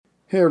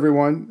Hey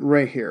everyone,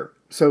 Ray here.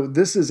 So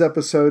this is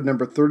episode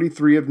number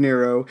 33 of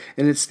Nero,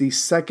 and it's the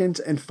second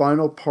and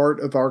final part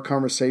of our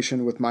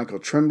conversation with Michael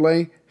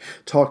Tremblay,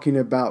 talking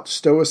about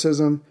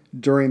Stoicism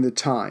during the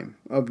time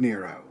of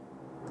Nero.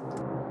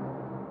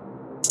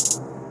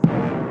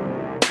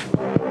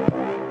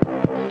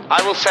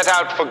 I will set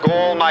out for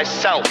Gaul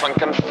myself and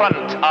confront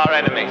our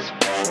enemies.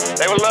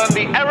 They will learn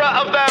the error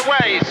of their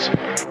ways.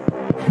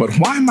 But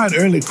why might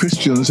early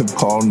Christians have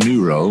called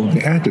Nero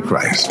the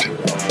Antichrist?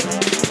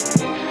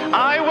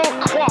 I will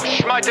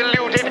quash my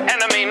deluded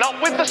enemy, not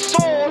with the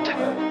sword.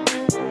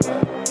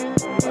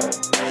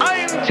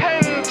 I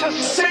intend to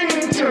sing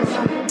to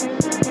them.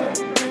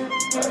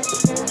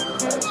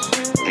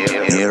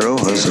 Nero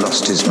has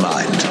lost his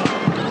mind.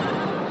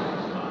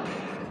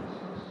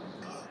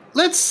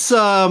 Let's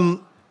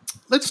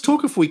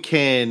talk, if we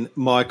can,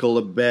 Michael,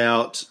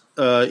 about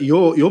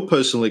your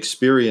personal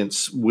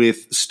experience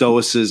with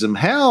Stoicism.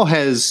 How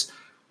has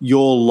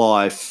your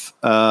life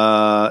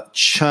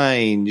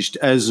changed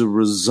as a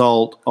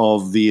result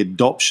of the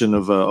adoption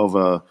of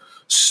a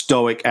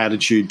Stoic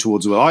attitude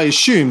towards the world? I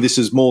assume this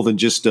is more than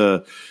just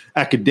a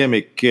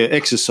academic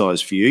exercise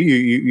for you.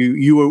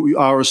 You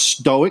are a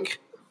Stoic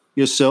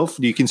yourself.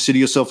 Do you consider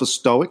yourself a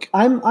Stoic?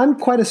 I'm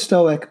quite a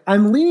Stoic.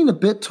 I'm leaning a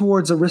bit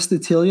towards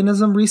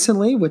Aristotelianism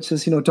recently, which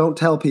is, don't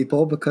tell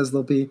people because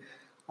there'll be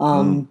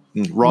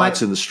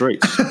riots in the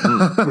streets.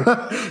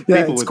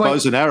 Yeah, people with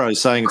bows and arrows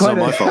saying it's not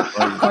my fault.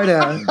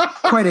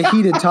 Quite a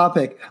heated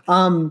topic.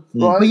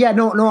 But yeah,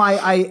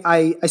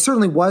 I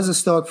certainly was a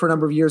Stoic for a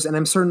number of years, and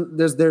I'm certain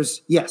this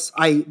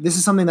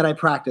is something that I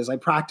practice. I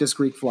practice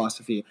Greek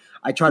philosophy.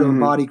 I try to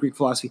embody Greek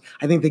philosophy.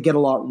 I think they get a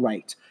lot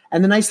right.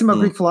 And the nice thing about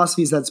Greek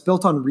philosophy is that it's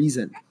built on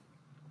reason.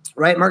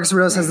 Right? Marcus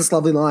Aurelius has this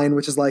lovely line,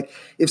 which is like,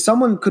 if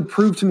someone could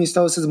prove to me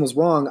Stoicism was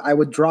wrong, I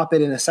would drop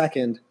it in a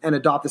second and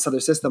adopt this other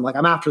system. Like,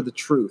 I'm after the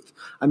truth.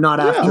 I'm not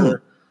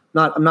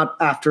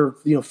after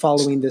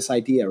following this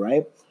idea,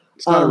 right?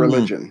 It's not a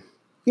religion.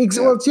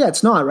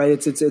 It's not,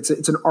 right?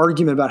 It's an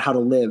argument about how to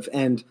live.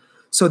 And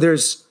so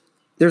there's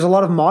a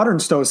lot of modern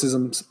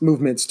Stoicism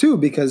movements too,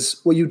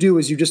 because what you do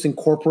is you just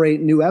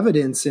incorporate new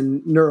evidence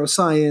in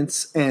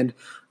neuroscience and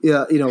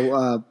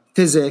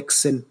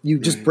physics, and you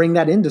just bring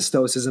that into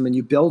Stoicism and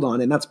you build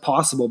on it. And that's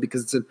possible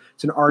because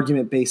it's an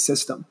argument-based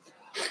system.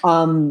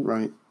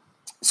 Right.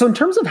 So in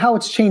terms of how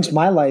it's changed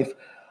my life,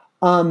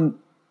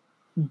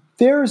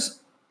 there's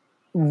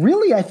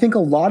really, I think a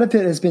lot of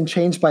it has been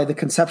changed by the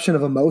conception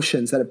of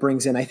emotions that it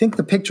brings in. I think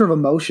the picture of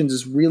emotions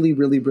is really,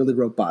 really, really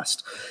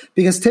robust,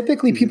 because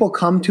typically people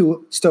come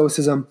to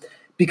Stoicism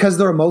because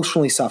they're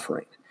emotionally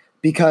suffering,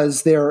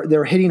 because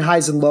they're hitting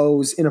highs and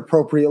lows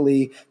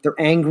inappropriately. They're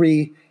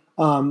angry.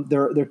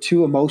 They're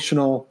too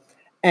emotional,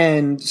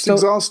 and it's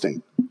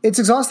exhausting. It's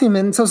exhausting,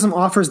 and Stoicism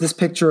offers this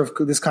picture of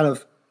this kind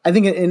of, I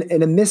think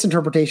in a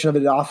misinterpretation of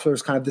it, it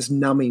offers kind of this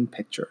numbing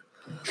picture.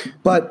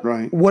 But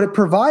what it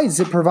provides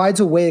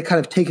a way to kind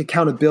of take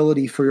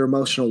accountability for your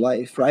emotional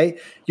life, right?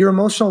 Your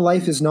emotional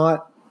life is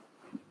not,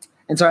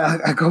 and so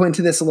I go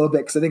into this a little bit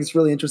because I think it's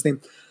really interesting.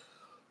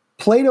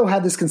 Plato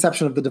had this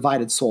conception of the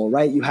divided soul,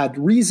 right? You had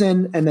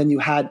reason, and then you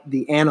had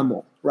the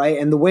animal, right?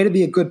 And the way to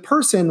be a good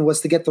person was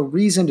to get the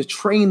reason to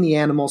train the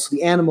animal, so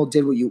the animal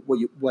did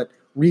what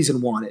reason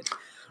wanted,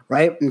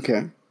 right?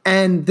 Okay.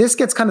 And this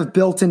gets kind of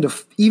built into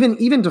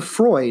even to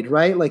Freud,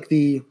 right? Like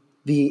the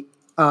ego,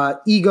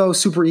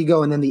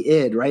 superego, and then the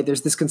id, right?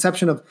 There's this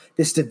conception of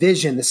this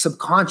division, this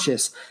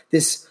subconscious,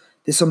 this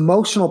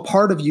emotional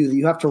part of you that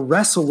you have to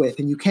wrestle with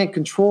and you can't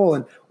control.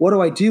 And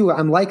what do?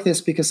 I'm like this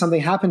because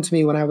something happened to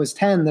me when I was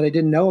 10 that I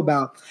didn't know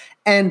about.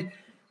 And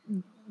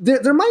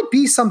there might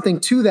be something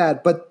to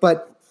that, but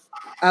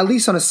at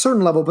least on a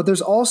certain level. But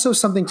there's also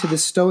something to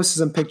this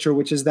Stoicism picture,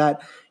 which is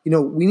that,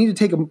 we need to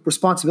take a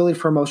responsibility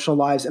for emotional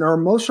lives, and our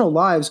emotional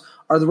lives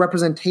are the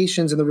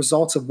representations and the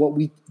results of what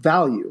we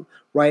value,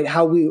 right?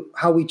 How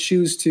we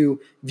choose to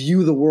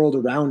view the world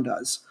around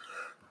us.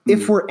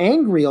 If we're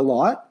angry a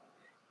lot,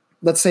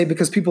 let's say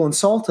because people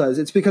insult us,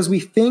 it's because we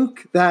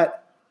think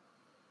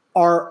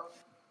we're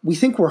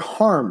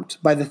harmed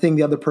by the thing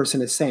the other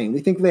person is saying.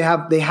 We think they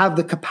have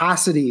the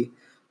capacity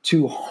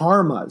to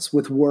harm us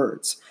with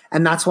words.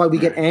 And that's why we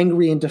get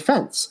angry in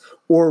defense,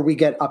 or we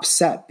get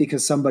upset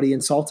because somebody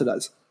insulted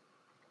us.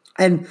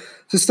 And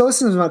so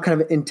Stoicism is about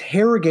kind of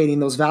interrogating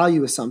those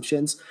value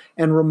assumptions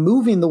and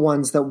removing the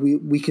ones that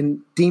we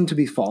can deem to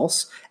be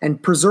false,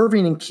 and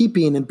preserving and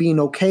keeping and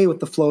being okay with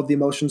the flow of the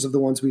emotions of the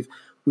ones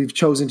we've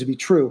chosen to be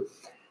true,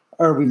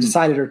 or we've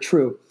decided are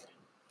true.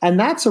 And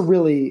that's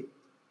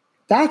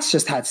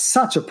just had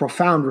such a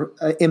profound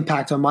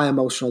impact on my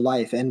emotional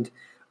life, and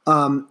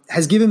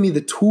has given me the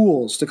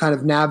tools to kind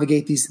of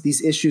navigate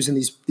these issues and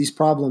these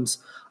problems.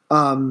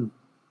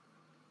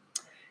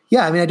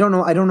 I mean, I don't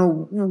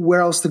know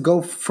where else to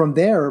go from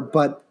there,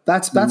 but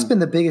that's been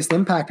the biggest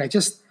impact.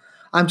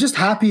 I'm just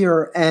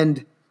happier,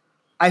 and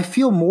I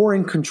feel more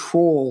in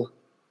control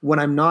when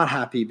I'm not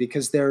happy,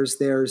 because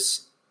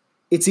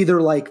it's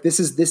either like this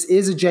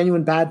is a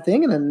genuine bad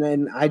thing, and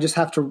then I just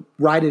have to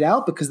ride it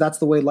out because that's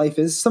the way life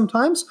is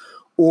sometimes,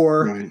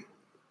 or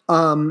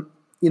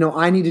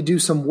I need to do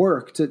some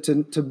work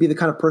to be the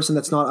kind of person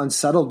that's not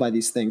unsettled by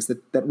these things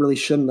that really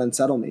shouldn't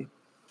unsettle me.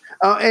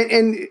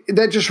 And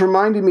that just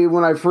reminded me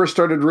when I first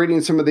started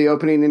reading some of the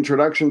opening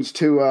introductions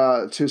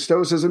to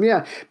Stoicism.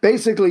 Yeah,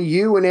 basically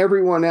you and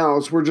everyone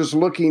else were just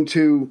looking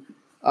to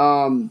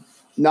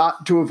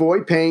not to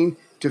avoid pain,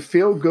 to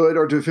feel good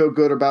or to feel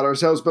good about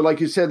ourselves. But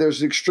like you said,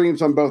 there's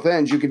extremes on both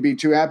ends. You can be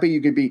too happy.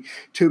 You can be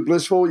too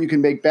blissful. You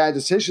can make bad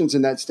decisions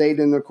in that state.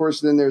 And of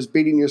course, then there's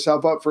beating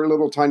yourself up for a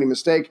little tiny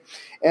mistake.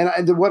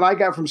 And what I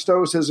got from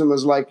Stoicism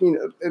was like,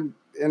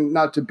 and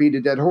not to beat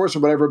a dead horse or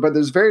whatever, but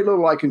there's very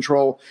little I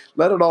control.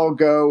 Let it all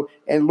go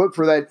and look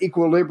for that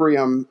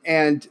equilibrium.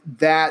 And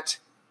that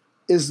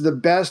is the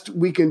best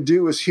we can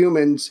do as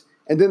humans.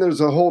 And then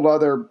there's a whole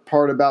other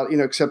part about,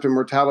 accepting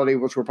mortality,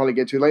 which we'll probably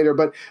get to later.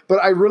 But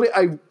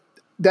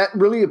that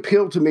really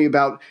appealed to me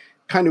about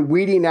kind of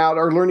weeding out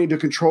or learning to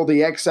control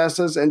the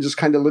excesses and just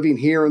kind of living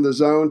here in the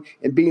zone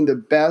and being the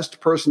best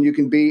person you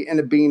can be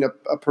and being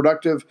a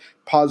productive,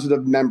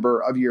 positive member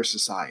of your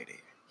society.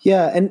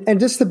 Yeah, and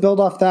just to build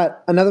off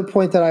that, another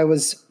point that I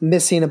was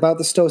missing about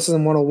the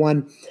Stoicism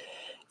 101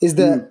 is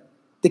that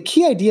the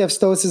key idea of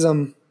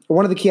Stoicism, or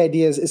one of the key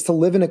ideas, is to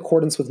live in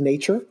accordance with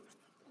nature.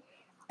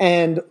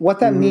 And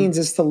what that means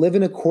is to live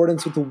in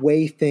accordance with the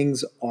way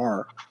things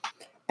are.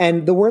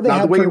 And the word they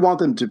not the way you want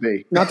them to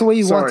be. Not the way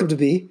you want them to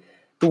be,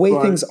 the way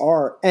things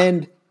are.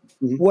 And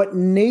what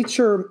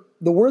nature,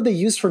 the word they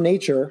used for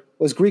nature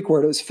was Greek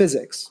word, it was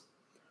physics,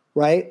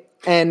 right?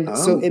 And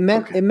so it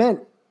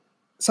meant,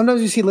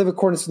 sometimes you see live in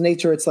accordance with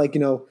nature, it's like,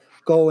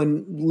 go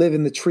and live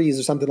in the trees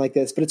or something like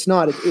this, but it's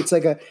not. It's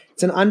like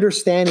it's an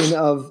understanding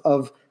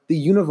of the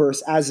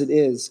universe as it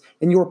is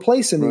and your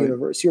place in the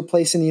universe. Your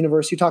place in the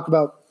universe, you talk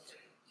about,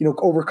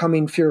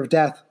 overcoming fear of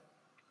death,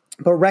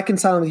 but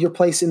reconciling with your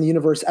place in the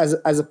universe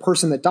as a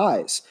person that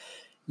dies.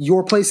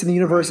 Your place in the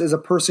universe is a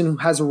person who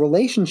has a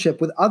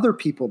relationship with other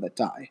people that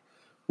die,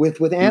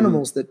 with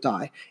animals that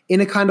die, in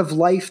a kind of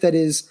life that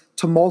is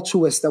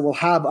tumultuous, that will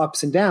have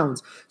ups and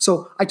downs.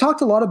 So I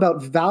talked a lot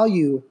about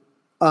value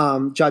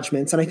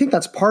judgments, and I think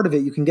that's part of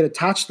it. You can get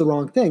attached to the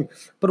wrong thing.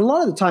 But a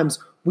lot of the times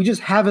we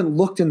just haven't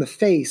looked in the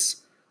face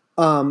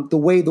the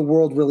way the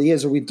world really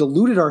is, or we've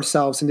deluded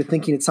ourselves into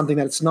thinking it's something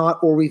that it's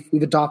not, or we've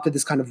adopted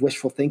this kind of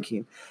wishful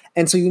thinking.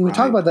 And so when we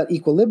talk about that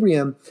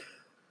equilibrium,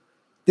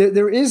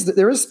 there is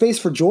space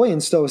for joy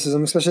in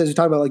Stoicism, especially as you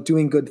talk about like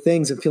doing good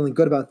things and feeling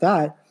good about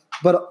that.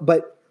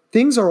 But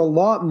things are a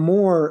lot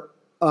more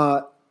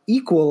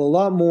equal, a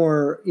lot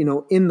more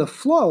in the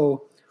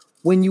flow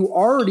when you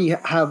already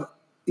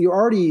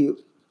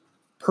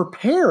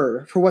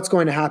prepared for what's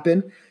going to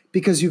happen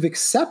because you've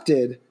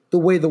accepted the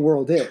way the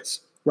world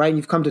is. Right. And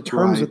you've come to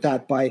terms with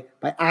that by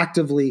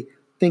actively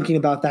thinking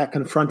about that,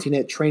 confronting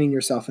it, training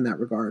yourself in that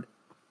regard.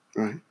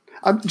 Right.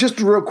 Just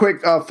a real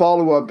quick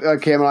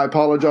follow-up, Cam, and I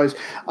apologize.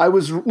 I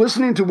was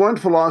listening to one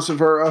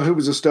philosopher who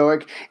was a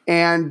Stoic,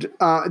 and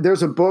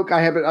there's a book,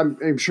 I have it,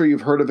 I'm sure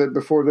you've heard of it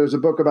before. There's a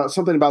book about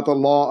something about the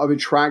law of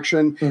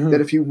attraction, that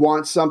if you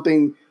want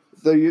something,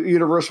 the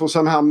universe will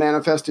somehow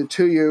manifest it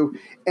to you.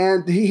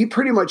 And he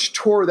pretty much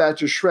tore that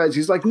to shreds.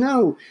 He's like,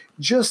 no,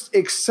 just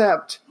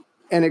accept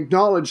and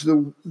acknowledge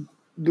the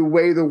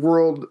way the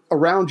world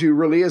around you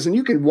really is. And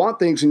you can want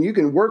things and you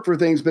can work for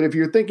things, but if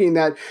you're thinking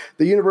that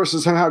the universe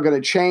is somehow going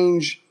to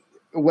change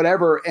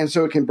whatever, and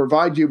so it can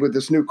provide you with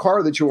this new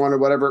car that you want or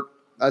whatever,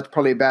 that's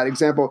probably a bad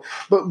example.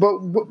 But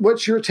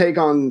what's your take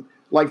on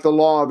like the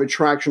law of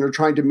attraction or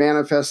trying to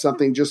manifest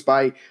something just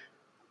by,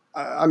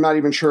 I'm not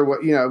even sure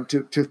what,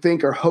 to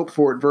think or hope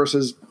for it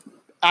versus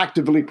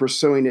actively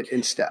pursuing it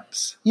in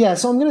steps? Yeah.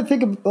 So I'm going to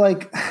think of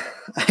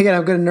again,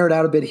 I'm going to nerd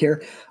out a bit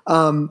here.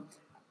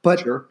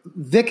 But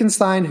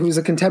Wittgenstein, who's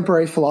a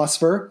contemporary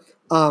philosopher,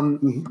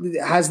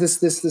 has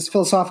this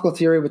philosophical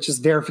theory, which is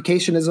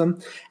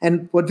verificationism.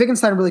 And what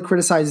Wittgenstein really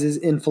criticizes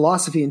in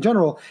philosophy in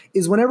general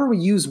is whenever we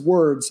use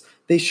words,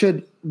 they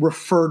should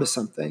refer to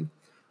something,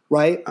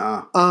 right?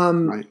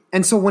 Right.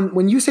 And so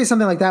when you say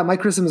something like that, my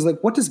criticism is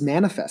like, what does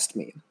manifest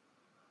mean,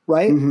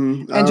 right?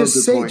 And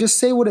just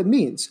say what it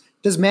means.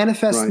 Does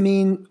manifest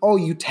mean,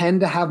 you tend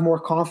to have more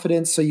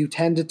confidence, so you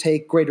tend to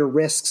take greater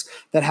risks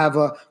that have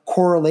a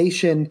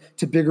correlation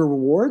to bigger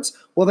rewards?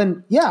 Well,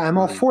 then, yeah, I'm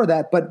all for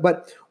that. But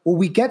what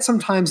we get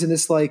sometimes in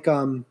this, like,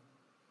 I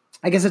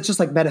guess it's just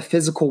like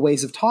metaphysical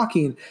ways of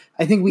talking.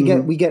 I think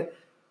we get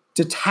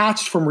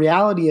detached from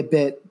reality a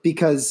bit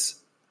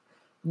because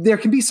there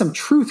can be some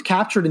truth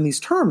captured in these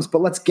terms, but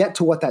let's get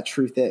to what that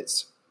truth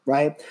is,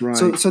 right?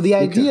 So the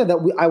idea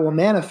that I will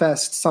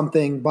manifest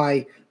something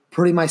by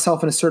putting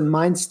myself in a certain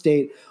mind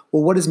state,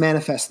 well, what does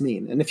manifest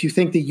mean? And if you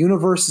think the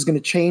universe is going to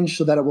change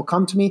so that it will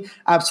come to me,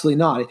 absolutely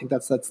not. I think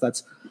that's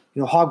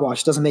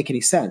hogwash. It doesn't make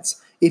any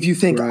sense. If you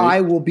think I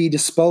will be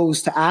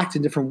disposed to act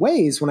in different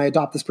ways when I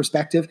adopt this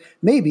perspective,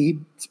 maybe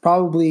it's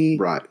probably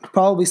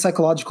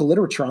psychological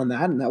literature on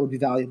that, and that would be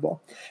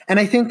valuable. And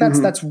I think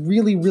that's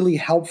really, really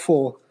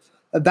helpful.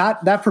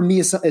 That for me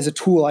is a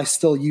tool I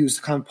still use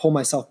to kind of pull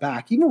myself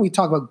back. Even when we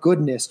talk about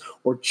goodness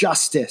or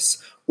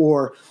justice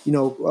or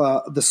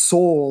the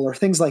soul or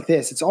things like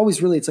this, it's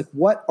always really, it's like,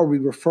 what are we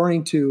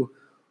referring to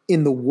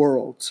in the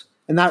world.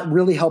 And that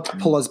really helps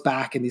pull us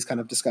back in these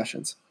kind of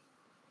discussions.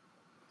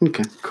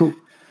 Okay, cool.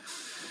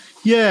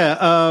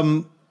 Yeah,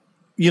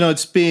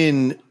 it's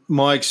been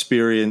my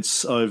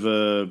experience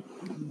over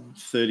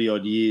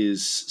 30-odd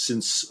years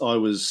since I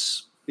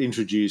was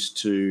introduced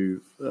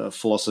to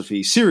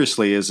philosophy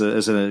seriously as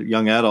a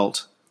young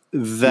adult,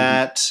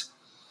 that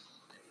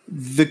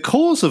the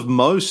cause of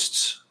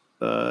most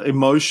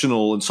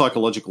emotional and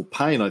psychological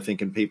pain, I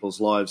think, in people's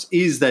lives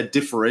is that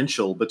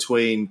differential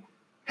between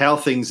how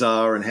things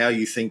are and how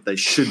you think they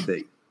should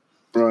be.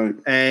 Right.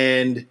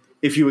 And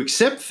if you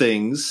accept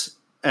things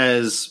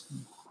as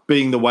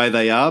being the way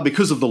they are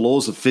because of the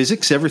laws of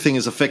physics, everything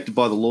is affected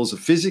by the laws of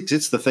physics.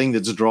 It's the thing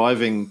that's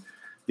driving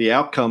the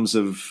outcomes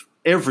of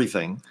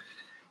everything.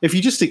 If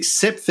you just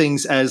accept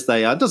things as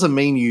they are, it doesn't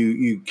mean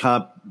you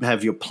can't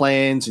have your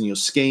plans and your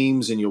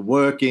schemes and you're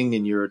working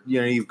and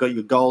you've got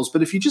your goals.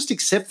 But if you just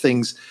accept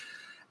things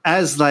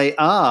as they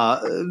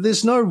are,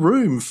 there's no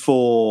room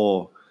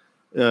for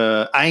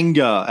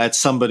anger at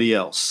somebody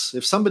else.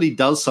 If somebody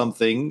does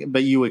something,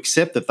 but you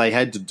accept that they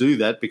had to do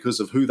that because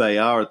of who they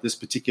are at this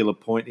particular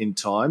point in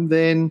time,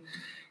 then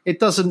it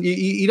doesn't.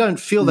 You don't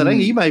feel that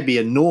anger. You may be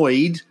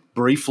annoyed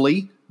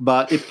briefly,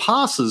 but it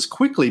passes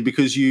quickly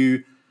because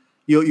your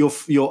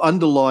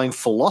underlying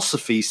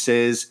philosophy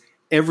says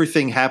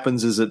everything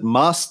happens as it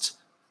must.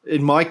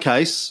 In my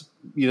case,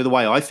 the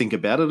way I think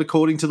about it,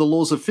 according to the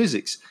laws of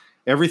physics,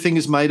 everything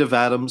is made of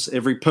atoms.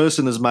 Every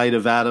person is made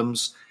of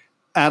atoms.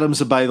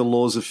 Atoms obey the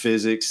laws of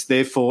physics.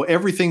 Therefore,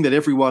 everything that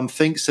everyone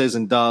thinks, says,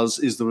 and does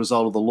is the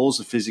result of the laws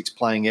of physics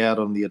playing out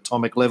on the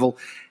atomic level.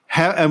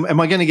 How am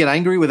I going to get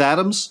angry with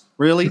atoms?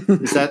 Really?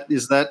 Is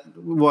that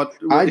what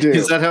I do?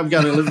 Is that how I'm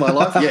going to live my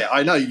life? Yeah,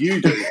 I know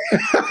you do,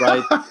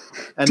 right?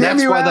 And Damn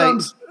that's you, why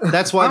atoms.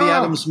 that's why the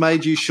atoms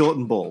made you short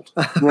and bald.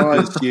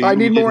 Right. I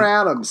need more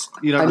didn't- atoms.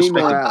 you don't I need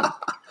respect more them. atoms.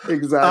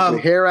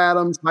 Exactly. Hair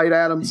atoms, height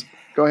atoms.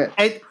 Go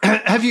ahead.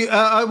 Have you?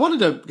 I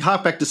wanted to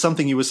hark back to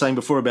something you were saying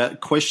before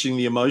about questioning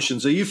the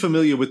emotions. Are you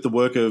familiar with the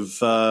work of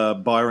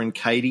Byron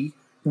Katie?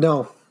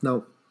 No.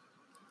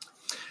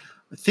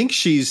 I think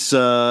she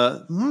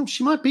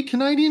might be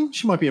Canadian.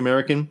 She might be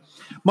American.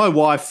 My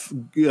wife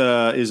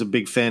is a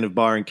big fan of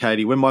Byron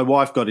Katie. When my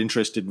wife got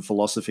interested in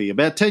philosophy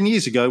about 10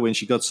 years ago when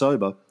she got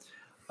sober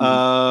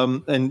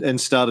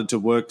and started to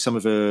work some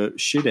of her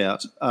shit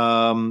out,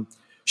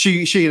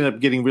 she ended up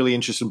getting really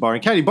interested in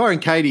Byron Katie. Byron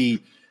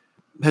Katie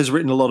has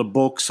written a lot of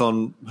books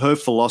on her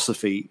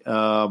philosophy,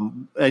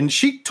 and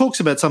she talks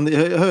about something.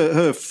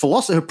 Her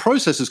philosophy, her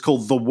process is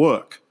called the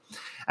work,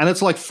 and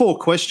it's like 4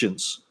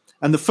 questions.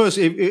 And the first,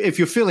 if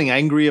you're feeling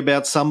angry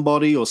about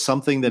somebody or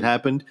something that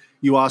happened,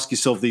 you ask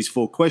yourself these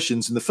 4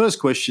 questions. And the first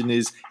question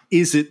is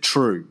it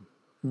true?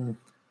 And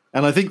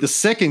I think the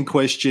second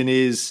question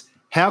is,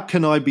 how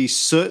can I be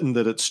certain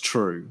that it's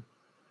true?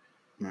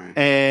 Right.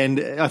 And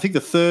I think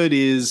the third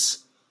is,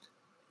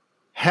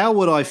 how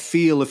would I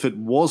feel if it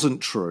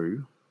wasn't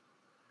true?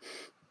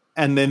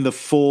 And then the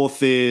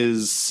fourth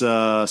is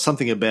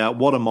something about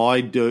what am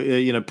I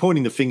doing,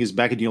 pointing the fingers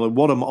back at you, like,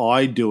 what am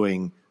I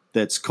doing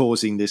that's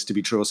causing this to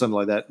be true or something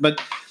like that.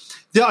 But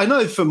yeah, I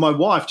know for my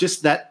wife,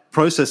 just that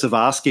process of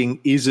asking,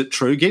 is it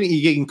true? You're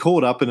getting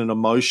caught up in an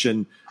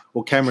emotion,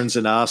 well, Cameron's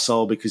an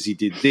arsehole because he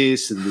did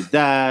this and did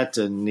that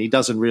and he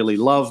doesn't really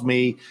love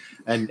me.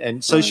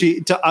 And so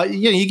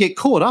you get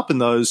caught up in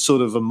those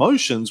sort of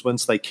emotions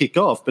once they kick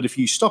off. But if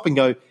you stop and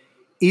go,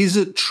 is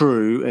it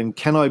true and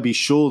can I be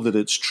sure that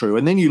it's true?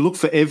 And then you look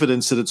for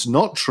evidence that it's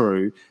not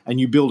true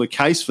and you build a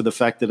case for the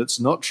fact that it's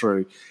not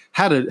true.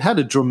 Had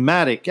a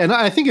dramatic, and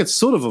I think it's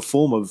sort of a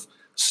form of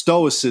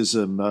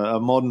stoicism, a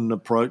modern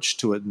approach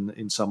to it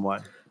in some way.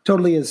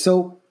 Totally is.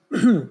 So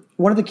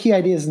one of the key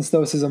ideas in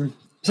Stoicism, I'm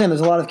saying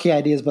there's a lot of key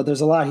ideas, but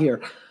there's a lot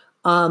here,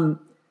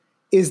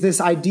 is this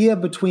idea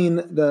between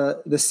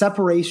the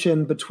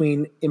separation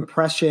between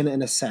impression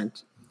and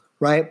assent,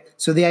 right?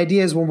 So the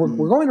idea is when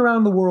we're going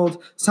around the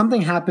world,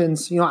 something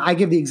happens. I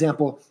give the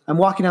example. I'm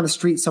walking down the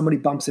street, somebody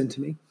bumps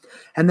into me.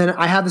 And then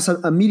I have this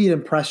immediate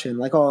impression,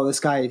 like, oh, this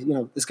guy,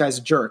 this guy's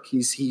a jerk.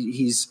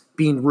 He's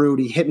being rude.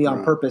 He hit me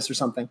on purpose or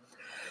something.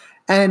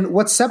 And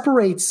what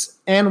separates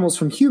animals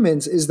from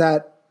humans is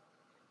that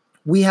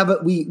we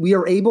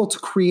are able to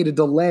create a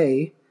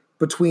delay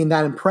between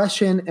that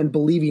impression and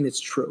believing it's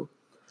true,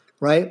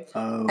 right?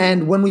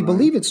 And when we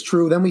believe it's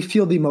true, then we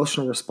feel the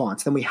emotional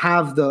response. Then we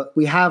have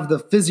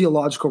the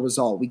physiological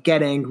result. We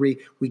get angry.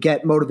 We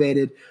get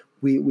motivated.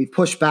 We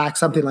push back,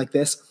 something like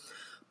this.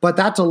 But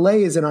that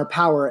delay is in our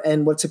power,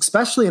 and what's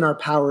especially in our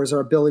power is our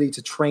ability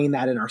to train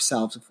that in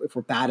ourselves if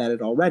we're bad at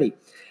it already.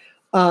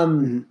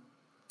 And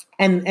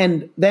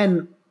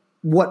then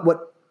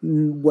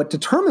what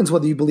determines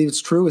whether you believe it's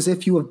true is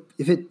if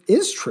it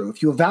is true,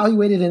 if you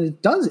evaluate it and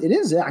it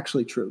is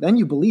actually true, then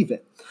you believe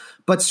it.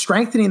 But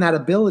strengthening that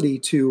ability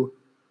to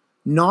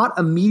not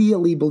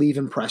immediately believe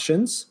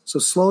impressions, so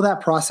slow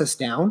that process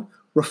down,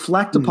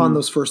 reflect upon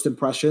those first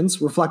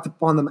impressions, reflect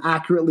upon them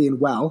accurately and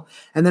well,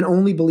 and then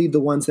only believe the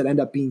ones that end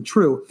up being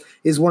true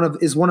is one of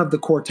the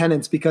core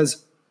tenets,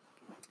 because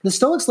the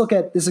Stoics look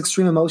at this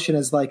extreme emotion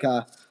as like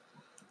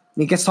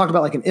it gets talked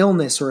about like an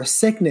illness or a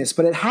sickness,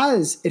 but it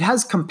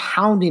has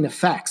compounding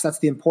effects. That's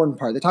the important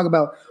part. They talk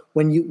about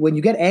when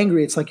you get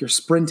angry, it's like you're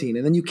sprinting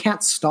and then you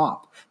can't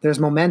stop. There's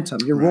momentum.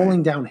 You're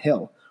rolling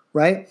downhill,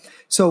 right?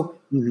 So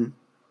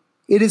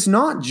it is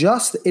not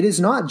just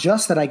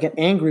that I get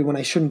angry when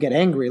I shouldn't get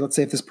angry. Let's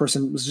say if this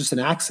person was just an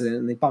accident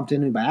and they bumped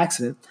into me by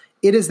accident.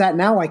 It is that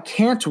now I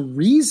can't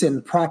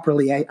reason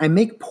properly. I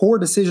make poor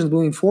decisions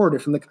moving forward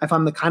if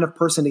I'm the kind of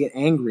person to get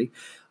angry.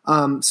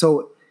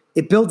 So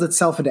it builds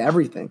itself into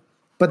everything.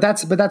 But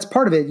that's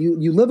part of it.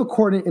 You live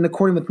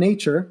according with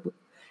nature,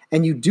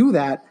 and you do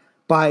that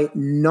by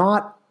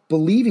not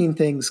believing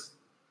things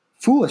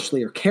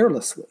foolishly or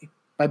carelessly,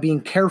 by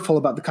being careful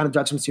about the kind of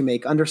judgments you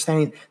make,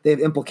 understanding they have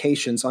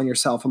implications on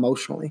yourself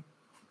emotionally.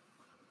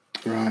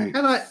 Right.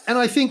 And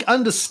I think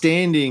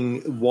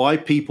understanding why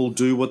people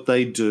do what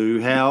they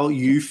do, how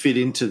you fit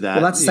into that.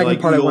 Well, that's the second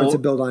part I wanted to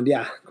build on.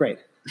 Yeah, great.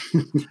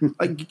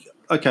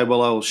 Okay,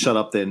 well, I'll shut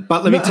up then.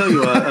 But let me tell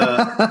you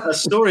a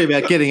story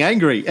about getting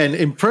angry and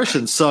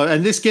impressions.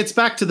 And this gets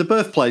back to the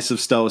birthplace of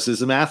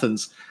Stoicism,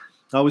 Athens.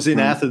 I was in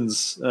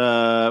Athens.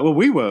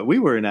 We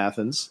were in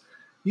Athens.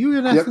 You were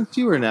in Athens? Yep.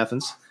 You were in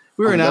Athens.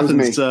 We were in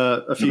Athens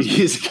a few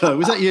years ago.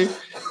 Was that you?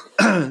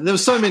 There were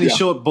so many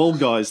short, bald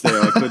guys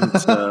there. I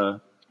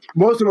couldn't.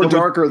 Most of them were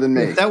darker than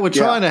me. That were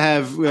trying to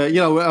have,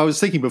 I was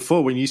thinking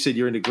before when you said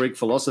you're into Greek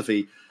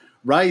philosophy,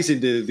 Ray's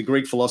into the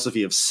Greek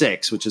philosophy of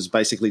sex, which is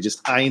basically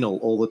just anal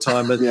all the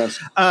time. But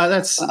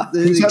that's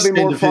he's having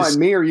more fun,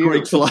 me or you?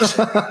 Greek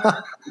philosophy.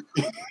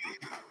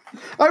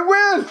 I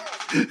win.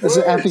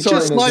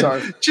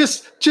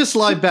 Just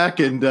lie back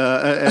and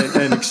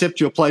accept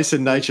your place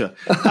in nature.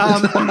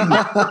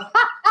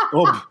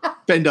 Or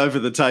bend over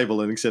the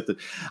table and accept it.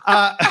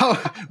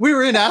 We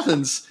were in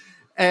Athens.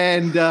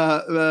 And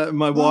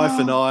my wife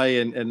and I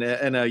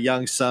and our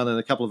young son and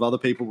a couple of other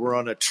people were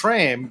on a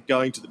tram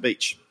going to the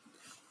beach.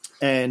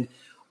 And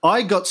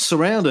I got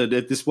surrounded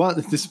at this one.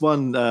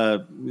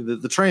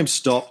 The tram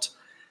stopped,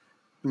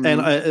 and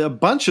a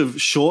bunch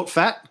of short,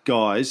 fat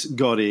guys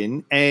got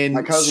in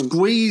and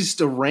squeezed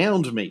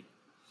around me,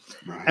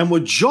 and were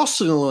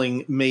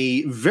jostling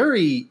me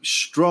very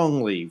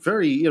strongly,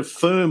 very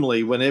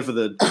firmly whenever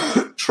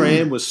the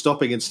tram was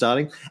stopping and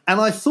starting.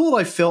 And I thought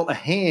I felt a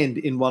hand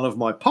in one of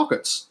my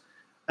pockets,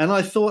 and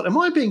I thought, "Am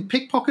I being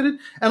pickpocketed?"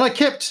 And I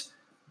kept.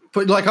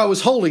 But I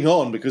was holding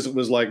on because it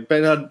was but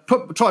I'd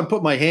try and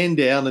put my hand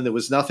down and there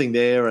was nothing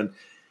there. And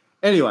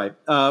anyway,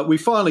 we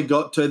finally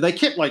got to, they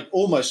kept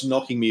almost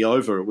knocking me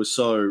over. It was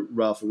so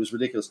rough. It was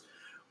ridiculous.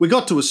 We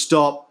got to a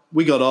stop.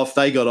 We got off.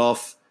 They got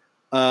off.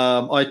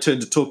 I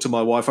turned to talk to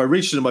my wife. I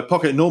reached into my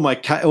pocket and all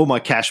my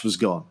cash was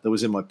gone that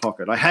was in my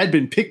pocket. I had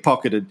been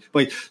pickpocketed.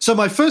 So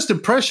my first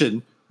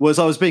impression was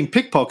I was being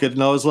pickpocketed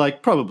and I was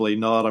like, probably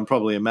not. I'm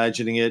probably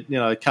imagining it.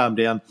 Calm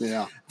down.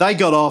 Yeah. They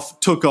got off,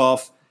 took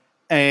off.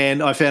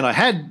 And I found I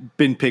had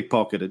been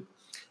pickpocketed.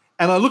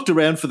 And I looked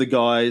around for the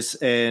guys,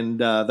 and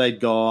they'd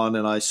gone,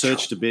 and I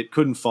searched a bit,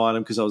 couldn't find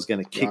them because I was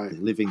going to kick the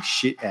living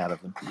shit out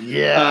of them.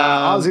 Yeah,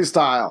 Aussie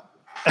style.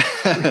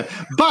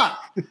 But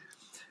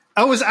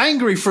I was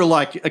angry for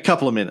a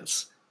couple of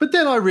minutes. But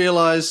then I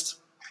realized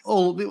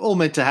all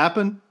meant to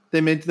happen.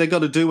 They got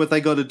to do what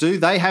they got to do.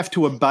 They have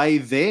to obey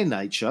their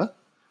nature.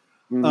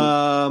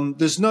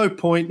 There's no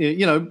point,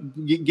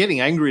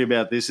 getting angry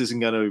about this isn't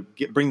going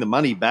to bring the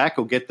money back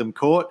or get them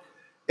caught.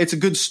 It's a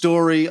good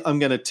story. I'm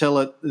going to tell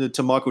it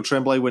to Michael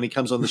Tremblay when he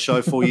comes on the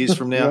show 4 years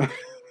from now.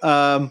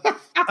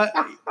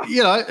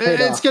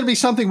 It's going to be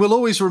something we'll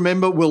always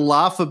remember. We'll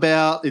laugh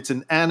about. It's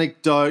an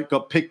anecdote.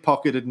 Got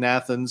pickpocketed in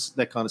Athens,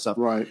 that kind of stuff.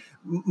 Right.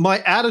 My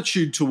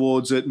attitude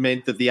towards it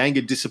meant that the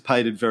anger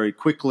dissipated very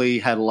quickly.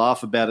 Had a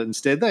laugh about it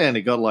instead. They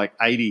only got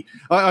 80.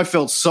 I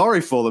felt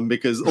sorry for them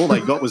because all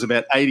they got was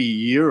about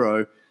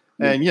 €80,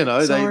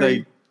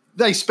 and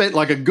they spent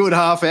a good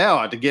half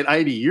hour to get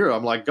 €80.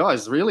 I'm like,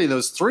 guys, really? There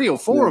was 3 or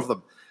 4 of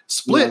them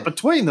split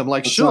between them.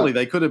 Surely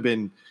they could have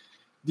been,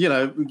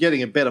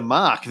 getting a better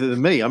mark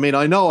than me. I mean,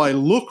 I know I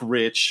look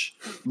rich.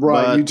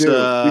 Right, but, you do.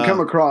 You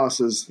come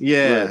across as rich.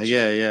 Yeah.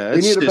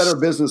 You need a better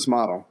business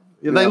model.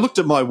 Yeah, they looked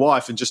at my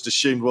wife and just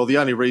assumed, well, the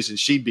only reason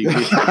she'd be with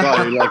a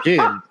guy like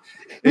him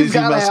is he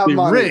must be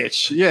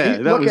rich. Yeah,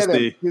 that was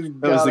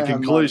the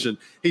conclusion.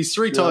 He's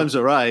 3 times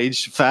her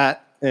age,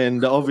 fat,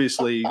 and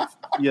obviously,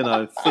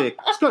 thick.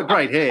 He's got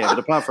great hair, but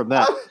apart from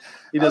that,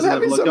 he doesn't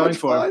have a lot going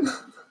for him.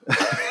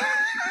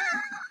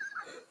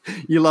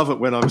 You love it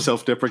when I'm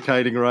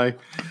self-deprecating, Ray.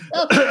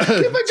 Keep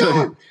it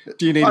going.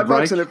 Do you need a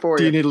break?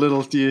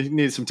 Do you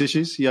need some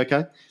tissues? You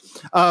okay?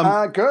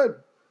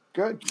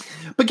 Good.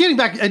 But getting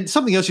back, and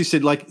something else you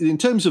said, in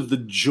terms of the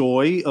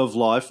joy of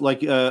life,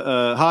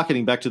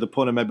 hearkening back to the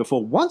point I made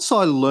before, once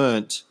I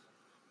learnt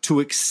to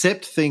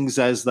accept things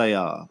as they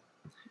are,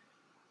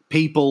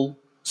 people,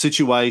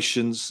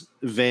 situations,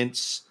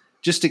 events,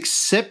 just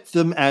accept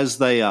them as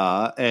they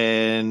are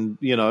and,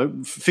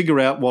 figure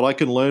out what I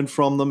can learn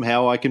from them,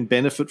 how I can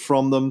benefit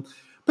from them,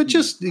 but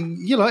just,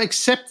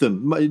 accept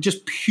them.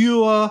 Just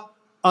pure,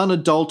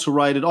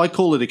 unadulterated, I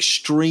call it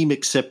extreme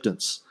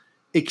acceptance.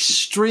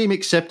 Extreme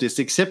acceptance,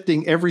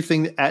 accepting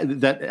everything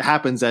that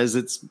happens as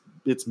it's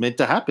it's meant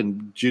to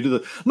happen due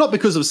to not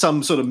because of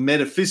some sort of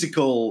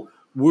metaphysical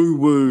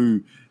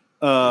woo-woo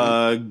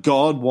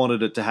God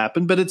wanted it to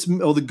happen, but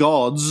or the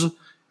gods,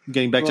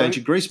 getting back to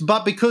ancient Greece,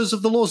 but because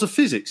of the laws of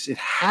physics. It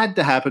had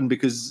to happen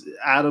because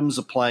atoms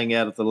are playing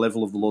out at the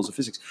level of the laws of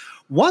physics.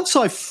 Once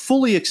I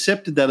fully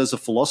accepted that as a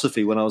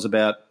philosophy when I was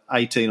about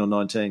 18 or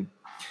 19,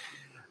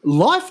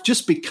 life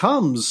just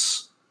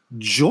becomes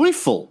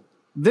joyful.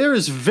 There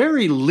is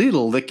very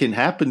little that can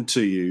happen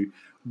to you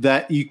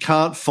that you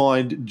can't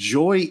find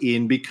joy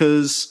in,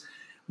 because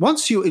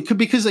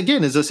because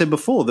again, as I said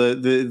before,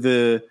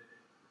 the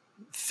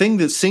thing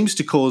that seems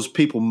to cause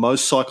people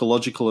most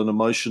psychological and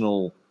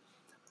emotional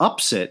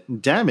upset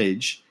and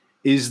damage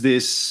is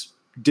this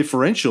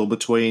differential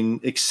between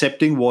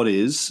accepting what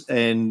is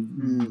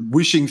and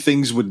wishing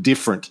things were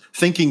different,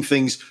 thinking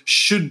things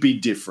should be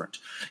different.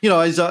 You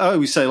know, as I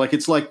always say, like,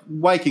 it's like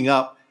waking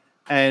up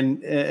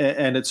and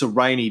it's a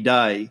rainy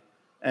day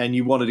and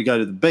you wanted to go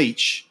to the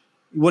beach.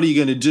 What are you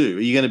going to do?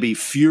 Are you going to be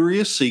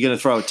furious? Are you going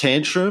to throw a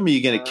tantrum? Are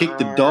you going to kick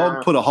the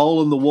dog, put a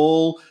hole in the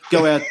wall,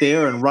 go out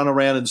there and run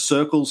around in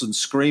circles and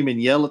scream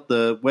and yell at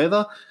the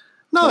weather?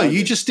 No,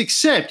 you just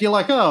accept. You're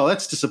like, oh,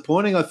 that's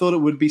disappointing. I thought it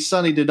would be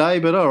sunny today,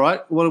 but all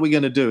right, what are we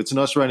going to do? It's a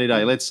nice rainy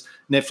day. Let's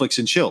Netflix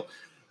and chill.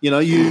 You know,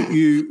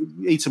 you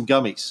eat some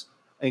gummies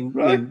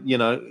and you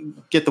know,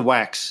 get the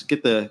wax,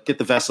 get the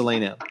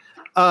Vaseline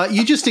out.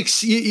 You just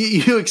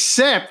you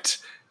accept,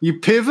 you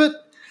pivot.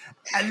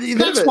 And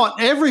that's what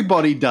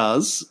everybody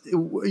does.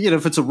 You know,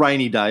 if it's a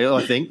rainy day,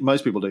 I think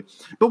most people do.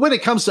 But when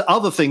it comes to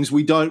other things,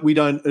 we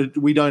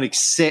don't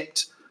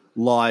accept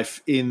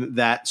life in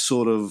that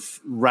sort of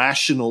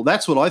rational.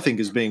 That's what I think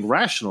is being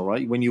rational,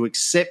 right? When you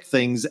accept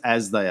things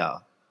as they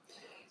are.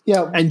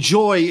 Yeah. And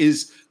joy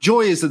is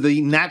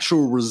the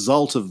natural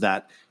result of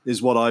that,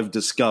 is what I've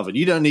discovered.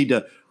 You don't need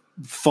to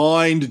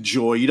find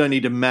joy. You don't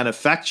need to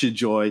manufacture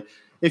joy.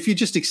 If you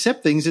just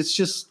accept things, it's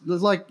just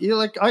like,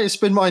 I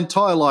spend my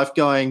entire life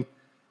going,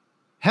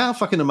 how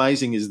fucking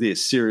amazing is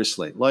this?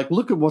 Seriously. Like,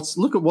 look at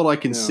what I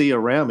can see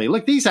around me.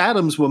 Like, these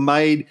atoms were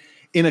made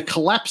in a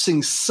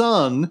collapsing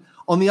sun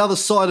on the other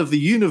side of the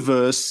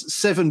universe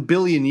 7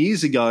 billion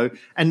years ago,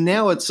 and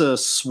now it's a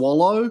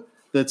swallow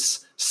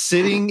that's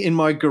sitting in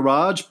my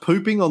garage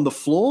pooping on the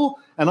floor,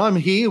 and I'm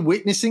here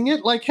witnessing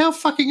it. Like, how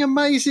fucking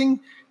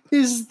amazing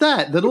is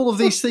that all of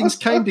these things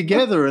came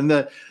together, and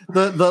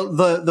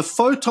the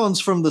photons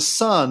from the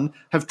sun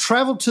have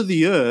traveled to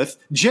the Earth,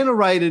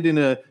 generated in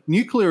a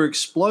nuclear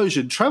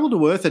explosion, traveled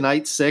to Earth in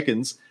 8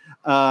 seconds,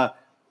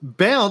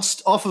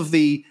 bounced off of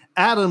the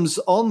atoms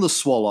on the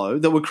swallow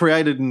that were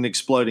created in an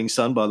exploding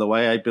sun, by the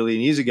way, 8 billion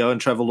years ago, and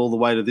traveled all the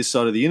way to this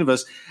side of the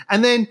universe.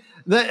 And then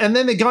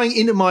they're going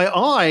into my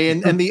eye,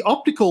 and the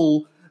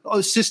optical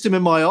system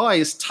in my eye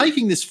is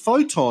taking this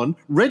photon,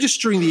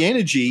 registering the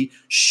energy,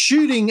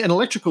 shooting an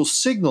electrical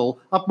signal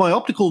up my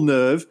optical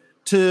nerve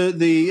to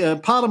the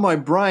part of my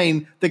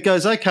brain that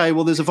goes, okay,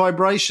 well, there's a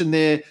vibration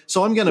there,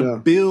 so I'm going to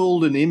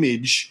build an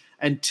image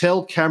and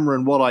tell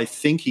Cameron what I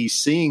think he's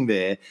seeing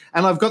there.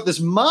 And I've got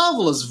this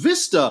marvelous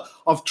vista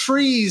of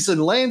trees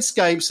and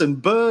landscapes and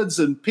birds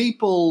and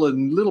people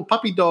and little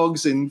puppy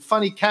dogs and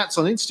funny cats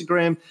on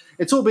Instagram.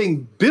 It's all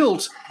being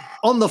built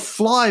on the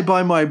fly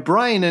by my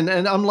brain. And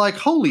I'm like,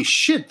 holy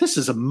shit, this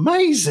is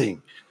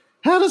amazing.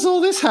 How does all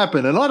this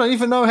happen? And I don't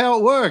even know how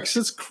it works.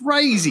 It's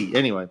crazy.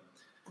 Anyway,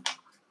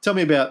 tell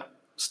me about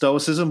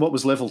Stoicism. What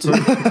was level 2?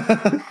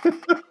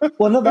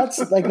 Well, no, that's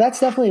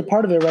definitely a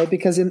part of it, right?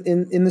 Because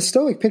in the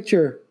Stoic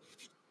picture,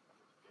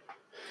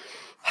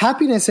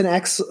 happiness and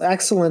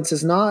excellence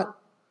is not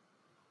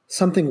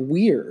something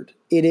weird.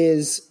 It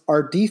is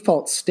our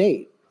default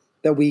state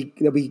that we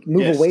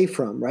move away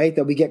from, right?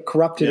 That we get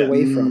corrupted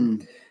away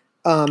from.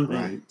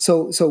 Right.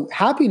 So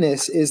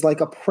happiness is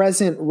like a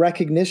present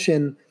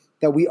recognition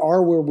that we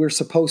are where we're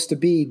supposed to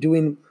be,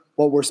 doing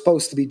what we're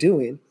supposed to be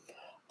doing.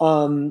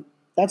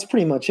 That's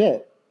pretty much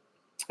it.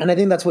 And I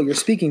think that's what you're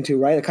speaking to,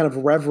 right? A kind of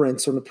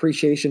reverence or an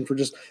appreciation for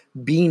just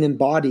being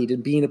embodied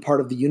and being a part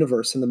of the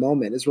universe in the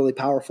moment is really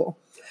powerful.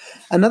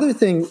 Another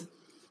thing,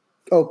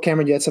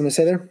 Cameron, you had something to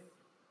say there?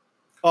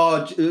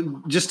 Oh,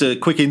 just a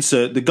quick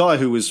insert. The guy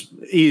who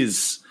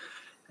is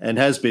and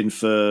has been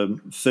for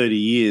 30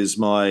 years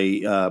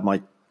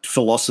my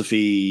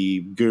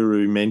philosophy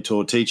guru,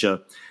 mentor, teacher,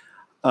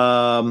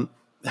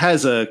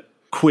 has a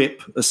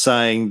quip, a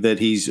saying that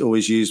he's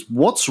always used: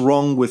 what's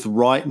wrong with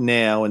right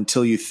now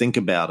until you think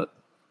about it?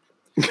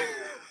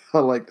 I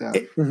like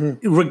that.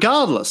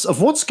 Regardless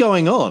of what's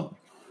going on,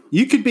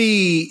 you could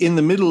be in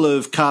the middle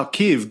of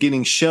Kharkiv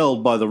getting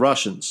shelled by the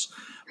Russians,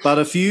 but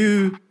if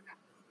you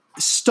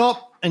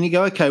stop and you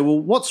go, okay, well,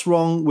 what's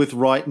wrong with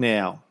right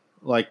now?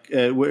 Like,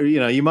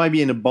 you might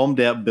be in a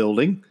bombed out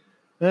building,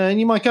 and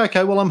you might go,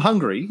 okay, well, I'm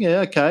hungry,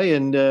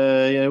 and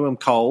I'm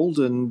cold,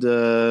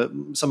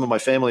 and some of my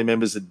family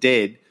members are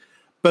dead.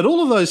 But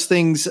all of those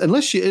things,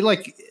 unless you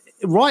like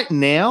right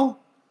now,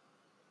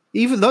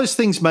 even those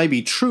things may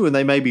be true and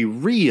they may be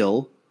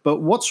real,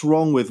 but what's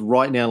wrong with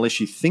right now unless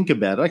you think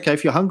about it? Okay,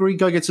 if you're hungry,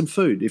 go get some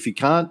food. If you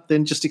can't,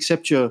 then just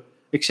accept your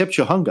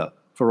hunger.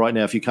 for right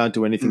now if you can't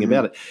do anything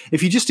about it.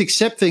 If you just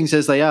accept things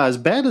as they are, as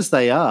bad as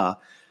they are,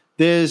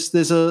 there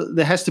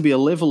has to be a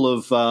level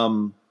of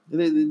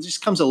there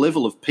just comes a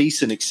level of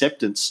peace and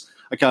acceptance.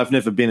 Okay, I've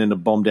never been in a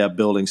bombed out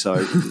building, so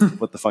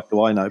what the fuck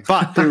do I know?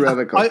 But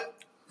Theoretical.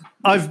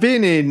 I've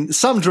been in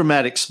some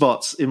dramatic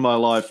spots in my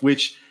life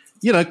which,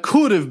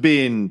 could have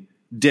been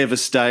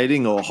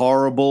devastating or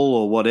horrible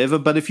or whatever.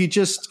 But if you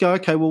just go,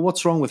 okay, well,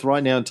 what's wrong with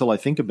right now until I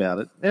think about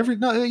it?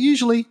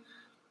 Usually,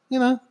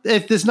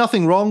 if there's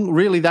nothing wrong,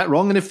 really that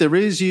wrong, and if there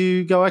is,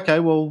 you go, okay,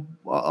 well,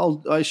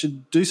 I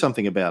should do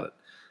something about it.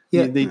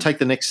 Yeah, you take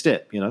the next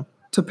step.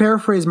 To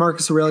paraphrase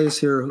Marcus Aurelius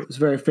here, who's a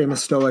very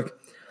famous Stoic,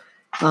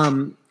 I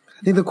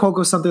think the quote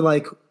goes something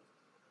like,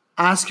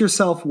 ask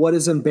yourself what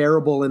is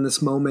unbearable in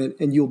this moment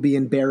and you'll be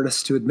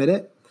embarrassed to admit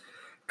it,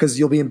 because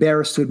you'll be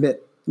embarrassed to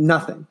admit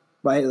nothing,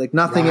 right? Like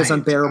nothing is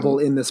unbearable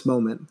in this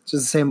moment. It's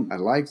just the same,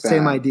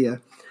 same idea.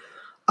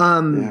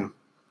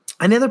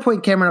 Another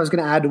point, Cameron, I was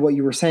going to add to what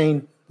you were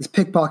saying, this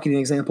pickpocketing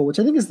example, which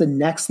I think is the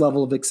next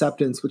level of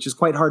acceptance, which is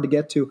quite hard to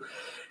get to.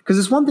 Because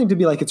it's one thing to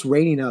be like, it's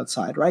raining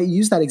outside, right? You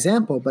use that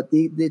example, but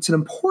it's an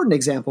important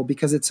example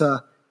because it's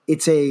a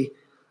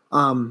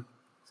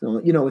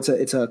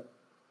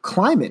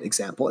climate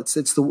example. It's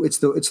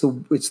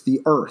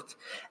the earth,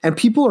 and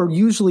people are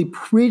usually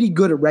pretty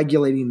good at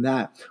regulating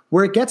that.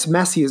 Where it gets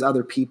messy is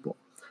other people.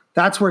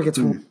 That's where it gets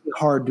really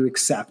hard to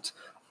accept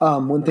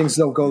when things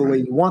don't go the way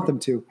you want them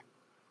to.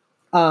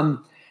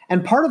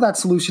 And part of that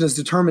solution is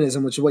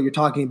determinism, which is what you're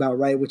talking about,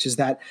 right? Which is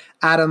that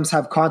atoms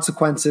have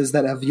consequences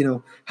that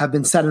have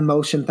been set in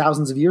motion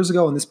thousands of years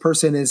ago, and this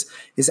person is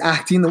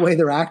acting the way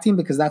they're acting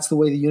because that's the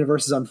way the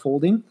universe is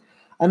unfolding.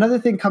 Another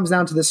thing comes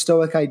down to this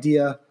Stoic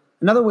idea.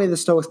 Another way the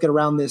Stoics get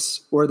around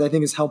this, or that I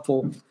think is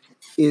helpful,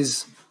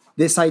 is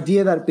this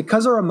idea that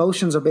because our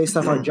emotions are based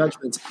off our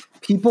judgments,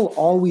 people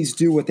always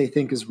do what they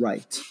think is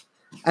right.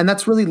 And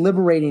that's really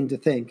liberating to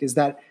think, is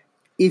that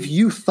if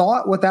you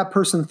thought what that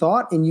person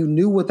thought and you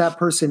knew what that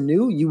person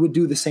knew, you would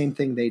do the same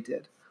thing they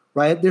did,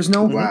 right? There's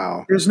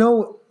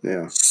no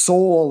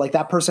soul, like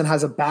that person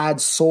has a bad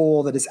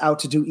soul that is out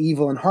to do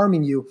evil and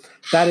harming you.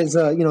 That is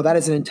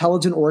an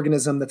intelligent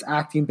organism that's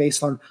acting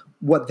based on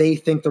what they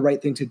think the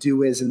right thing to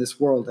do is in this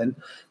world. And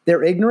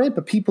they're ignorant,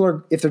 but people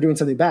are, if they're doing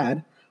something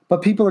bad,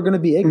 but people are going to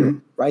be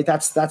ignorant, right?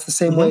 That's the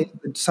same way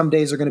some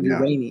days are going to be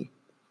rainy.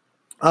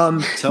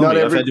 I've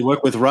had to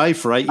work with Ray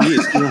for 8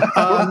 years.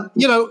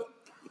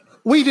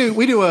 We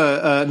do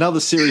another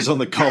series on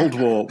the Cold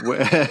War,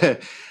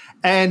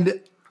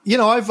 and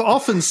I've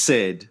often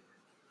said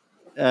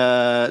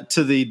to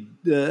the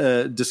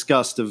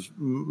disgust of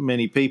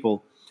many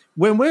people,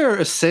 when we're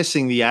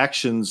assessing the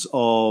actions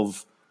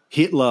of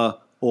Hitler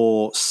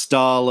or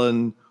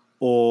Stalin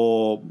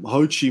or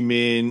Ho Chi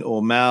Minh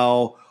or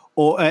Mao,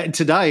 or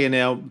today in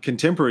our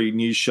contemporary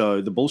news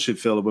show, The Bullshit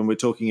Fella, when we're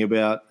talking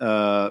about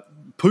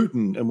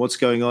Putin and what's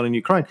going on in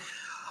Ukraine,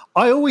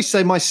 I always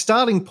say my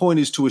starting point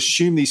is to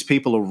assume these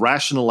people are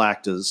rational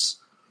actors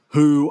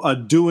who are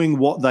doing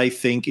what they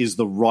think is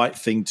the right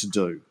thing to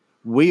do.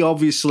 We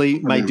obviously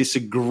may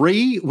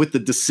disagree with the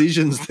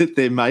decisions that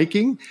they're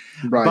making,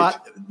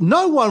 but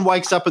no one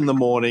wakes up in the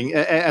morning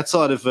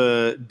outside of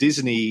a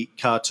Disney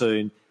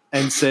cartoon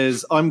and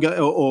says,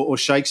 or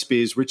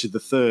Shakespeare's Richard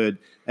III,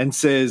 and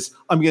says,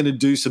 I'm going to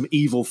do some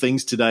evil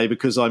things today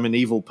because I'm an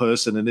evil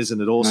person, and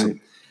isn't it awesome?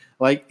 Right.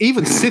 Like,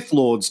 even Sith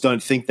Lords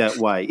don't think that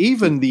way.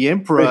 Even the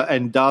Emperor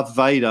and Darth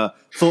Vader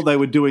thought they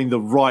were doing the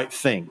right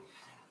thing.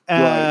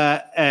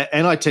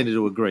 And I tended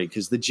to agree,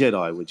 because the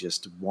Jedi were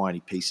just whiny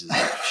pieces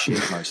of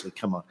shit mostly.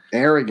 Come on.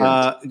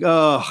 Arrogant.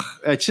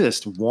 It's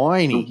just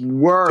whiny. The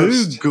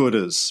worst.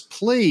 Do-gooders,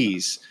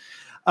 please.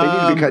 They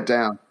need to be cut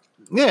down.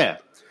 Yeah.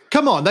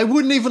 Come on. They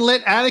wouldn't even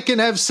let Anakin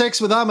have sex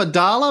with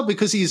Amidala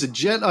because he's a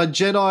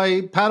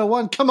Jedi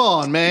Padawan. Come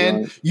on,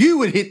 man. Right. You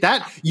would hit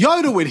that.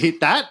 Yoda would hit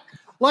that.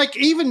 Like,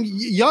 even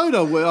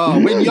Yoda,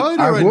 when Yoda...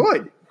 I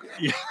would.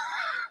 Yeah.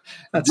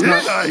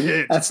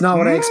 That's not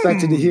what I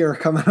expected to hear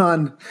coming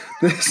on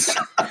this.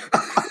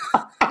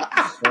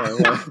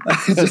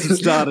 Hasn't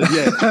started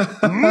yet.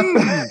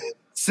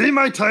 See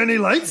my tiny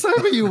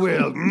lightsaber, you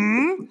will.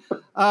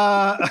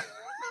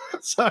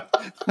 So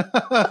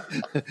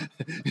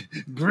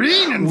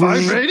green and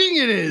vibrating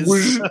it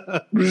is.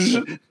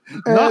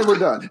 And we're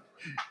done.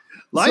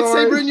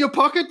 Lightsaber in your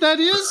pocket, that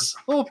is?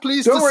 Oh,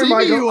 pleased to see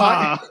Michael, you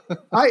are.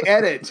 I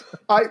edit.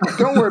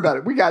 Don't worry about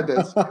it. We got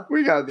this.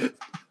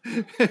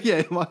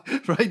 Yeah,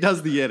 Ray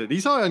does the edit.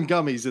 He's high on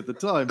gummies at the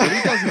time, but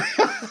he doesn't.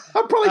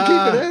 I'll probably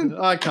keep it in.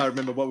 I can't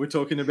remember what we're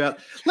talking about.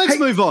 Let's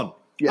move on.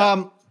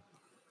 Yeah.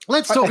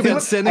 Let's talk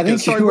about Seneca. I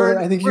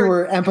think you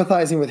were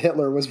empathizing with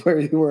Hitler was where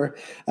you were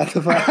at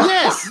the time.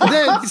 Yes,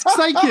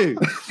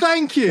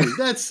 thank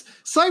you.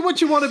 Say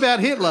what you want about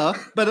Hitler,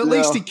 but at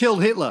least he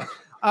killed Hitler.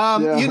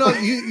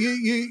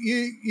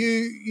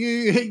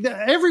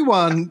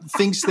 Everyone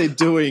thinks they're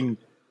doing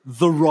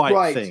the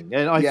right thing,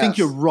 and I think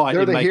you're right.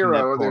 They're in the making hero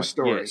that of their point.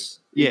 story.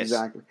 Yes,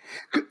 exactly.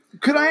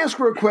 Could I ask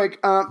real quick?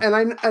 And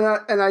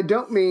I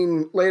don't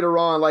mean later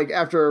on, like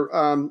after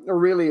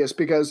Aurelius,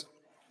 because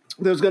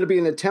there's going to be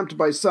an attempt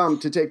by some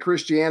to take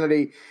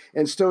Christianity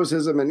and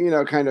Stoicism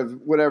and, kind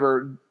of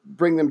whatever,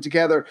 bring them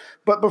together.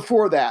 But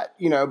before that,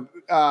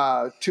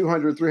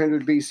 200,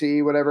 300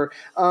 BC, whatever,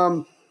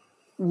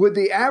 would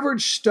the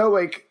average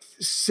Stoic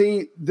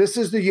see this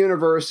is the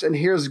universe and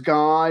here's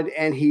God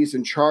and he's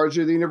in charge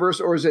of the universe?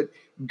 Or is it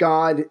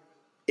God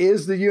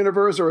is the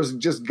universe, or is it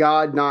just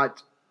God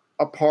not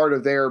a part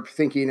of their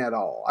thinking at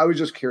all? I was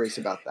just curious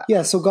about that.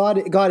 Yeah. So God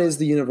is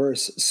the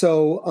universe.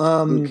 So,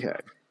 Okay.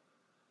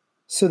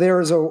 So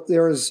there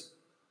is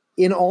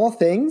in all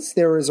things,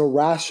 there is a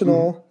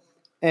rational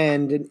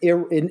and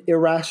an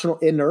irrational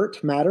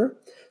inert matter.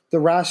 The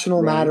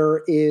rational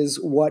matter is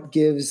what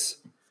gives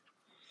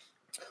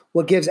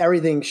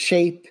everything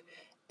shape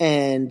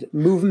and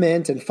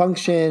movement and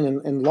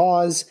function and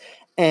laws.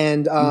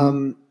 And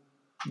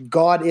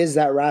God is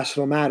that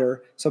rational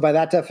matter. So by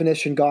that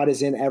definition, God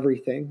is in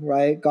everything,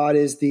 right? God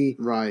is the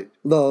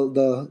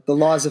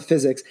laws of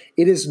physics.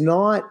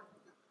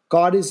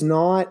 God is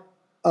not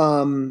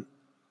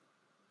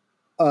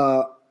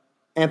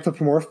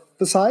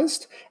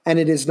anthropomorphized, and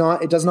it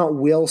does not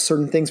will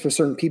certain things for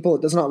certain people.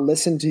 It does not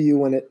listen to you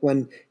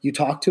when you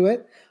talk to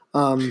it.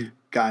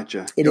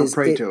 Gotcha. Don't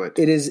pray to it.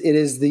 It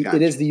is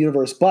the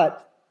universe.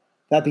 But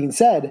that being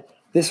said,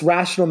 this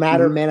rational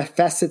matter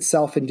manifests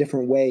itself in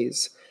different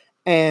ways.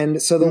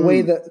 And so the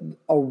way that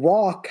a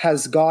rock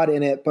has God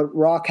in it, but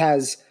rock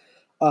has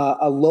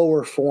a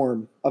lower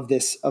form of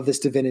this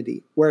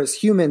divinity, whereas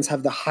humans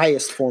have the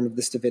highest form of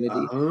this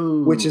divinity,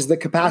 which is the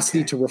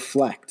capacity to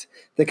reflect,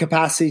 the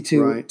capacity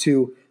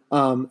to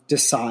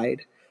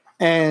decide.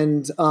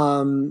 And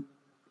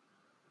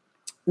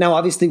now,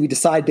 obviously, we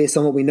decide based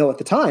on what we know at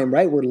the time,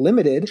 right? We're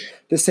limited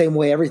the same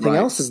way everything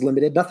else is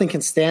limited. Nothing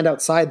can stand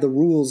outside the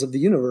rules of the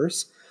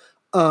universe,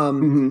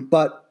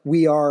 but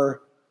we are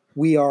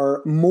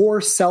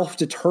more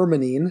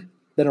self-determining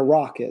than a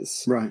rock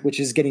is, which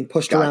is getting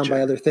pushed around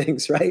by other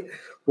things, right?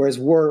 Whereas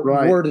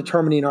we're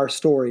determining our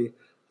story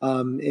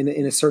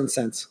in a certain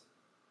sense.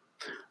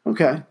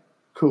 Okay,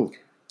 cool.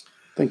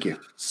 Thank you.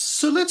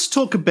 So let's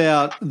talk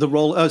about the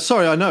role.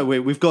 Sorry, I know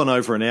we've gone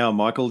over an hour,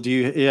 Michael. Do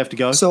you have to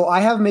go? So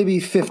I have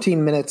maybe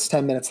 10 minutes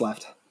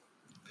left.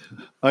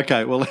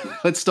 Okay, well,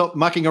 let's stop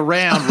mucking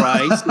around,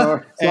 Ray.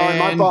 Sorry,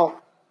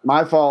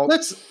 my fault.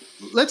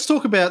 Let's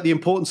talk about the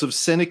importance of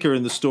Seneca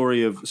in the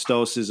story of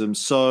Stoicism.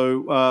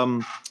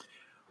 So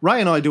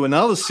Ray and I do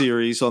another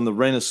series on the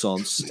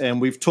Renaissance,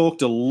 and we've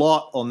talked a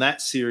lot on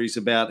that series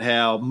about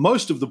how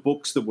most of the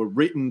books that were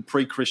written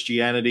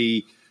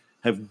pre-Christianity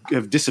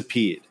have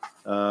disappeared.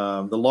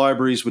 The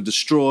libraries were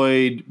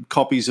destroyed.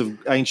 Copies of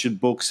ancient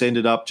books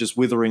ended up just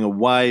withering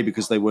away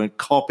because they weren't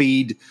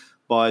copied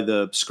by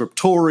the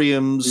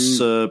scriptoriums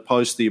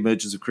post the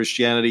emergence of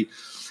Christianity.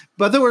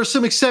 But there were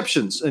some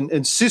exceptions,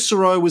 and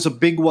Cicero was a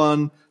big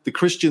one. The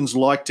Christians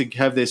liked to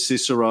have their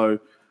Cicero.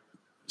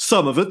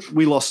 Some of it,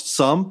 we lost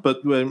some,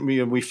 but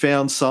we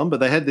found some. But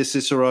they had their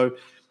Cicero.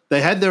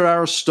 They had their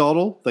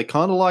Aristotle. They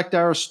kind of liked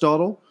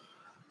Aristotle.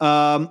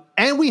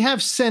 And we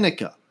have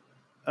Seneca.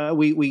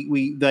 What's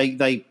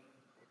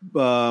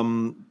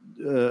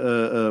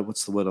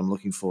the word I'm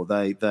looking for?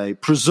 They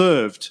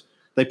preserved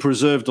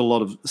a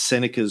lot of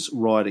Seneca's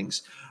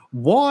writings.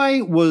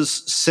 Why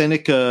was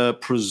Seneca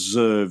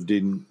preserved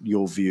in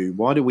your view?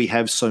 Why do we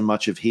have so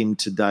much of him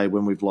today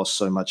when we've lost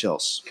so much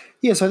else?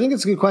 Yeah, so I think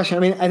it's a good question.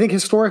 I mean, I think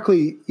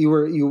historically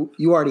you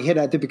already hit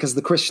at it because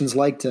the Christians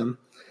liked him.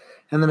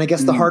 And then I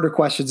guess the harder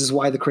questions is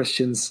why the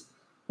Christians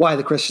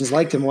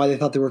liked him, why they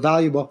thought they were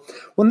valuable.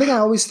 One thing I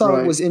always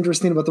thought was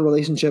interesting about the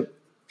relationship,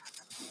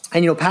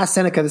 and past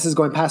Seneca, this is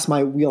going past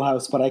my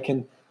wheelhouse, but I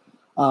can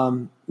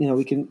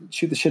we can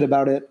shoot the shit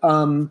about it.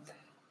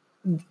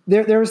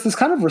 There was this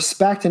kind of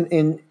respect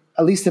in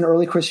at least in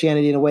early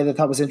Christianity in a way that I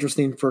thought was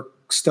interesting for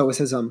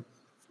Stoicism,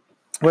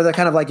 where they're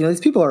kind of like,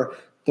 these people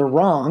they're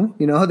wrong.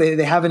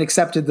 They haven't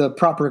accepted the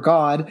proper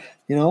God.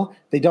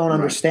 They don't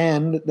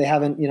understand. They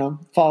haven't,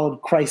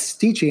 followed Christ's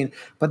teaching,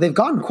 but they've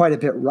gotten quite a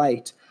bit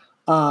right.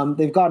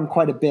 They've gotten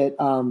quite a bit,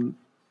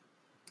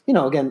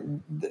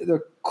 again,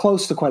 they're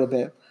close to quite a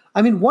bit.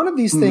 I mean, one of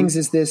these things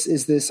is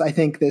this, I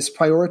think, this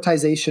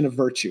prioritization of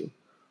virtue,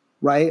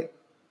 right?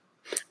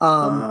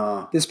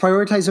 This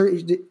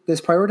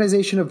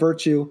prioritization of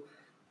virtue,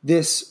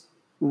 this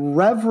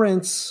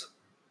reverence.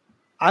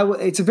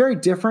 It's a very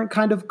different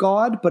kind of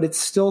God, but it's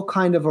still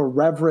kind of a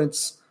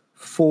reverence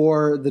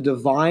for the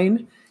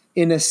divine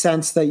in a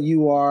sense that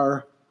you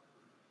are,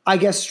 I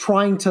guess,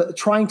 trying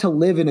to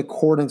live in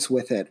accordance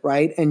with it,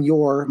 right? And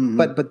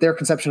but their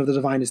conception of the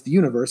divine is the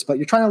universe, but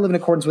you're trying to live in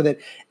accordance with it,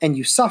 and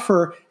you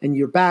suffer and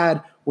you're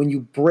bad when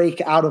you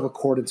break out of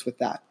accordance with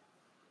that.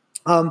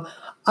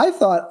 I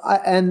thought,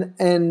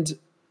 and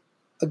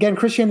again,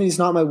 Christianity is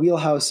not my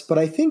wheelhouse, but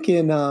I think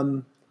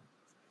in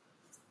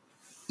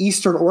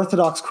Eastern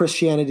Orthodox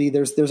Christianity,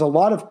 there's a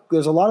lot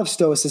of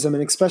Stoicism,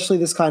 and especially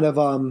this kind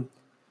of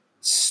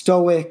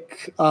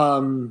Stoic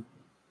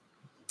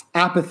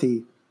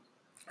apathy.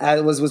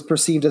 Was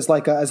perceived as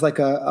like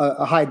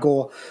a high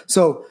goal.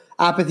 So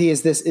apathy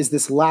is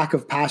this lack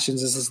of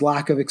passions, is this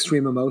lack of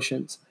extreme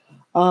emotions.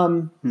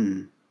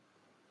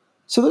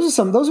 So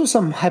those are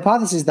some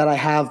hypotheses that I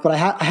have, but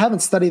I haven't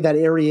studied that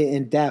area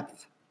in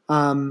depth.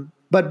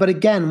 But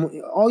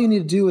again, all you need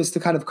to do is to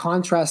kind of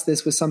contrast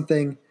this with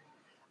something.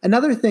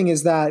 Another thing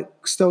is that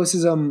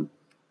Stoicism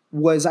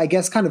was, I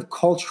guess, kind of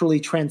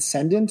culturally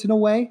transcendent in a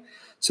way.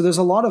 So there's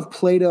a lot of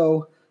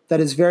Plato that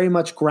is very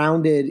much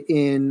grounded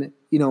in,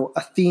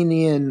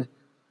 Athenian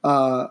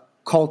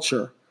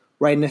culture,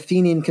 right? And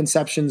Athenian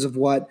conceptions of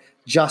what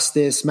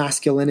justice,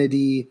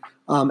 masculinity,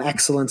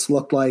 excellence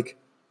looked like.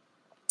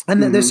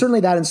 And there's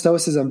certainly that in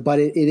Stoicism, but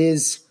it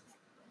is,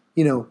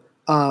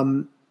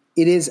 it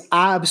is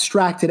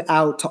abstracted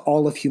out to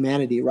all of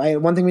humanity,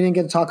 right? One thing we didn't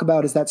get to talk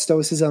about is that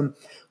Stoicism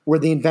were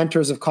the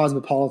inventors of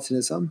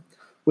cosmopolitanism,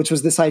 which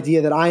was this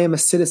idea that I am a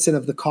citizen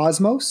of the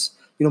cosmos.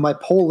 My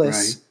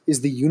polis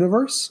is the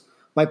universe.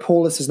 My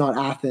polis is not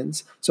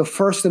Athens. So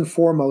first and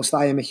foremost,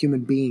 I am a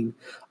human being.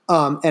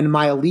 And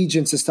my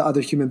allegiance is to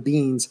other human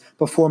beings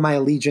before my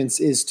allegiance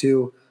is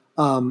to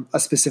a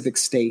specific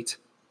state.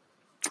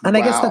 And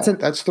I guess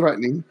that's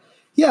threatening.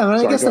 Yeah, and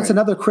I guess that's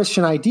another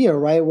Christian idea,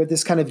 right? With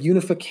this kind of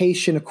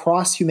unification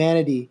across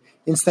humanity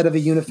instead of a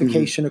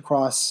unification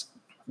across,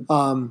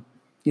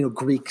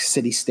 Greek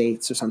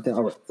city-states or something,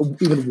 or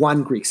even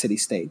one Greek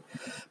city-state.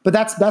 But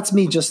that's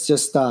me just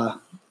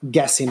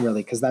guessing,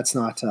 really, because that's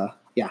not,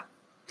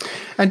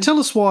 And tell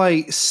us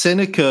why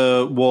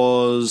Seneca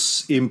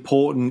was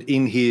important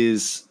in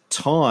his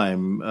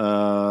time.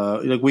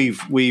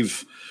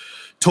 We've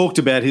talked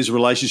about his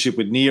relationship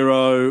with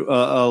Nero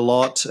a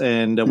lot,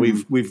 and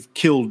we've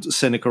killed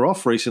Seneca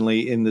off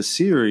recently in the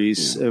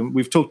series.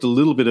 We've talked a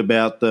little bit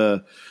about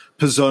the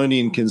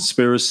Pisonian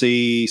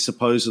conspiracy,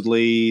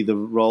 supposedly the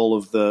role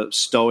of the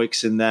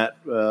Stoics in that.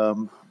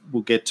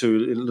 We'll get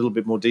to in a little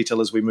bit more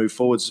detail as we move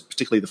forwards,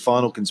 particularly the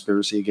final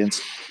conspiracy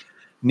against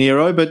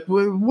Nero. But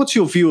what's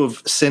your view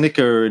of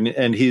Seneca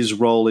and his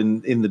role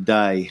in the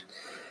day?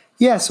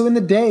 Yeah, so in the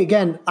day,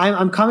 again,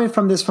 I'm coming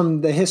from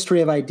the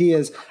history of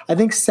ideas. I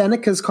think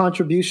Seneca's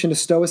contribution to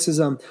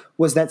Stoicism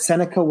was that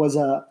Seneca was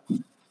a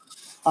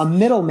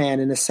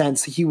middleman in a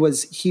sense. He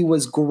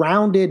was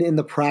grounded in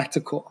the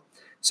practical.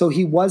 So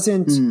he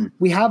wasn't.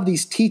 We have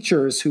these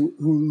teachers who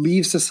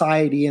leave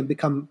society and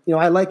become.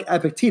 I like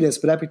Epictetus,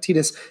 but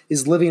Epictetus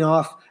is living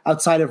off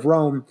outside of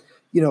Rome.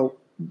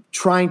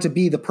 Trying to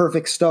be the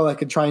perfect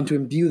Stoic and trying to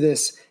imbue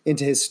this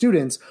into his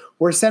students.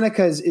 Where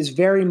Seneca is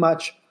very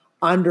much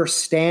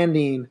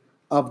understanding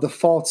of the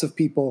faults of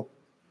people.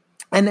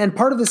 And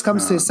part of this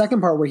comes to his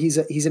second part where he's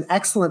an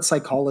excellent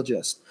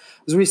psychologist.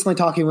 I was recently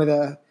talking with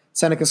a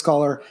Seneca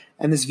scholar,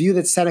 and this view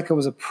that Seneca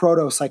was a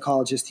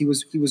proto-psychologist. He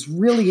was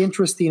really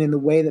interested in the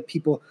way that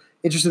people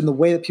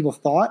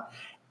thought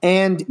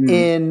and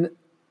in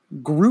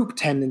group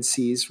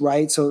tendencies,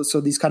 right? So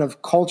these kind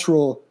of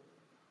cultural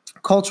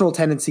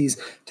tendencies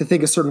to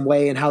think a certain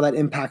way and how that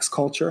impacts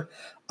culture.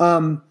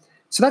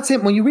 So that's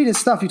it. When you read his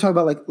stuff, you talk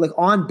about like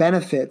on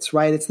benefits,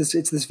 right? It's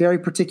this very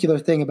particular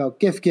thing about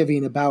gift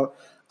giving, about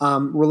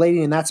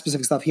relating in that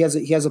specific stuff. He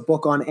has a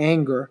book on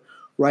anger,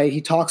 right?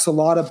 He talks a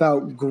lot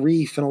about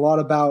grief and a lot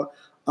about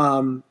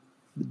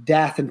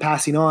death and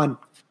passing on,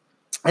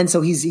 and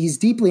so he's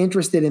deeply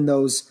interested in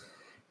those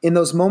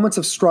moments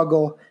of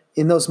struggle,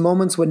 in those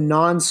moments when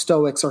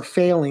non-Stoics are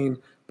failing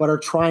but are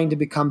trying to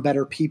become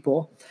better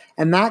people,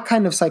 and that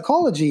kind of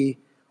psychology.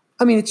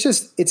 I mean, it's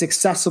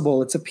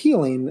accessible, it's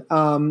appealing,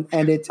 and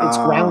it's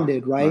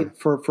grounded, right?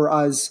 For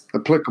us,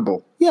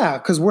 applicable. Yeah,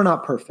 because we're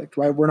not perfect,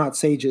 right? We're not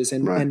sages,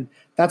 and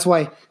that's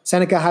why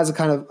Seneca has a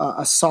kind of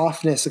a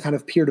softness, a kind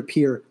of peer to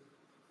peer.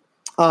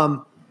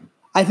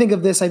 I think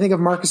of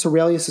Marcus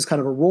Aurelius as kind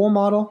of a role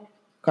model,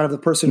 kind of the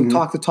person who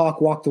talked the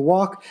talk, walked the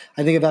walk.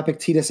 I think of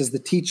Epictetus as the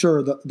teacher,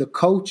 or the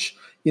coach,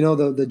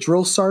 the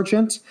drill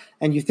sergeant,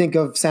 and you think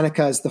of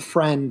Seneca as the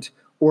friend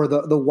or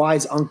the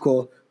wise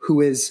uncle who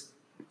is.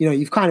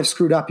 You've kind of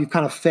screwed up, you've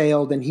kind of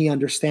failed, and he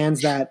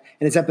understands that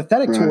and is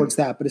empathetic towards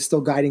that, but is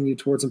still guiding you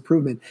towards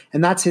improvement.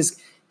 And that's his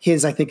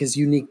I think, his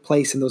unique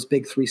place in those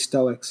big three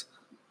Stoics.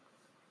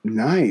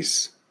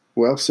 Nice.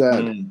 Well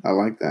said. I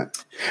like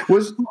that.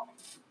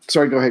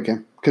 Sorry, go ahead,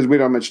 Ken, because we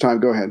don't have much time.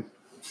 Go ahead.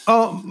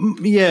 Oh,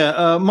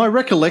 yeah. My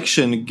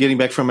recollection, getting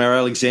back from our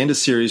Alexander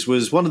series,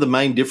 was one of the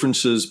main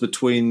differences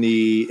between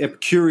the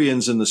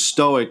Epicureans and the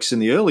Stoics in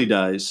the early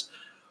days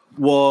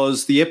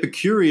was the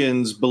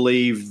Epicureans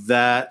believed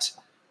that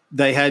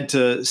they had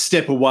to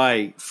step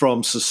away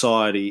from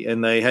society,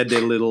 and they had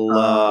their little,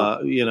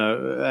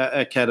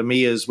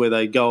 academias where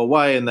they'd go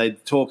away and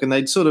they'd talk, and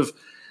they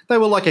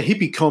were like a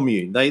hippie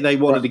commune. They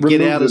wanted to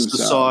get out of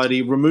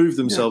society, remove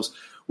themselves. Yeah.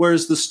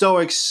 Whereas the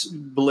Stoics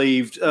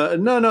believed,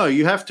 no,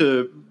 you have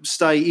to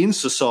stay in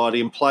society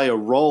and play a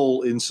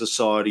role in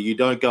society. You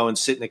don't go and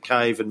sit in a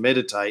cave and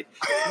meditate.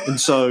 And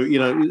so,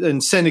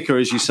 and Seneca,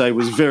 as you say,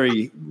 was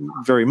very,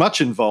 very much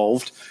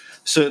involved,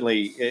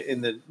 certainly in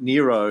the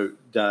Nero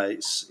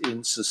days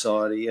in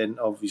society, and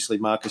obviously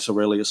Marcus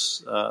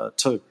Aurelius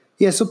too.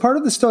 Yeah, so part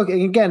of the Stoic,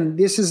 again,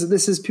 this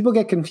is people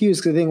get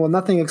confused because they think, well,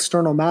 nothing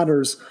external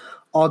matters.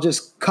 I'll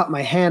just cut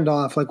my hand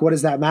off. Like, what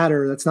does that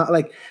matter? That's not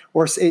like,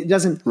 or it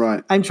doesn't.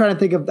 Right. I'm trying to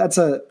think of, that's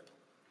a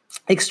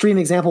extreme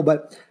example,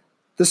 but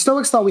the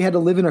Stoics thought we had to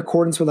live in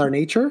accordance with our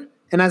nature.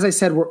 And as I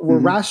said, we're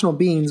rational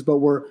beings, but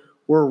we're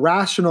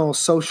rational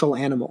social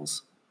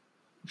animals,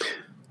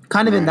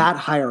 kind of in that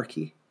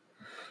hierarchy.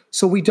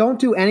 So we don't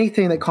do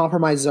anything that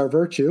compromises our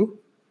virtue.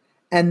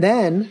 And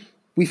then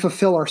we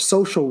fulfill our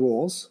social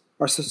roles,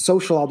 our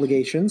social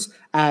obligations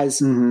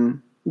as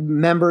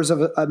members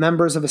of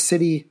a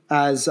city,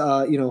 as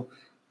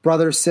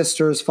brothers,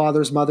 sisters,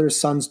 fathers, mothers,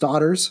 sons,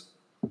 daughters.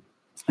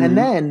 And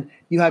then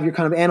you have your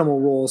kind of animal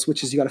roles,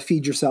 which is you got to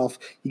feed yourself,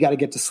 you got to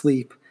get to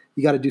sleep,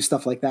 you got to do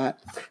stuff like that.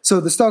 So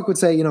the Stoic would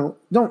say,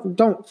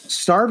 don't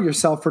starve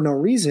yourself for no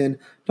reason,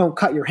 don't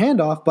cut your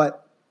hand off.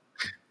 But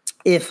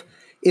if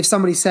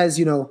somebody says,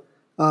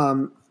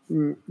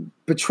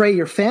 betray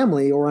your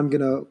family or I'm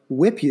going to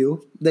whip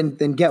you, then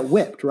get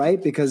whipped,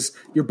 right? Because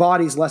your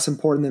body's less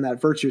important than that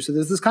virtue. So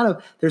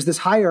there's this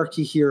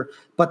hierarchy here,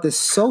 but the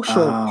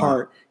social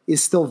part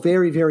is still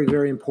very, very,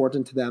 very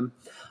important to them.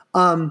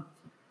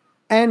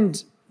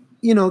 And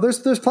there's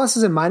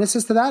pluses and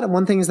minuses to that. And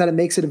one thing is that it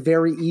makes it a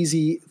very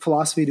easy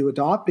philosophy to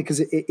adopt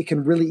because it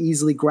can really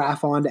easily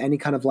graph onto any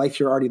kind of life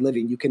you're already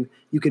living. You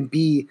can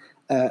be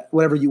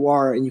whatever you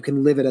are, and you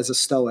can live it as a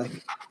Stoic.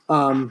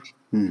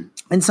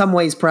 In some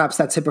ways, perhaps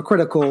that's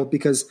hypocritical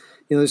because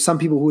there's some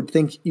people who would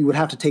think you would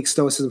have to take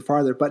Stoicism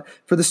farther. But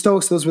for the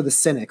Stoics, those were the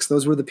cynics.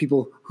 Those were the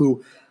people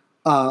who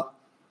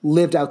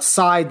lived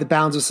outside the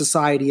bounds of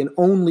society and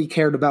only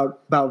cared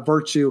about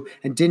virtue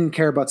and didn't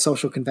care about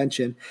social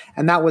convention.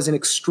 And that was an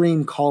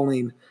extreme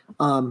calling.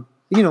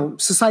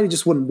 Society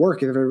just wouldn't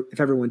work if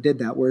everyone did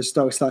that, whereas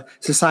Stoics thought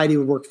society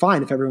would work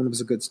fine if everyone was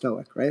a good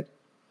Stoic, right?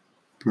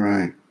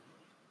 Right.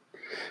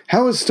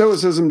 How is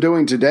Stoicism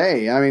doing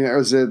today? I mean,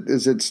 is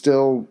it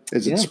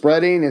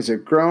spreading? Is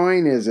it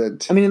growing?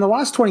 I mean, in the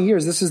last 20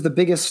 years, this is the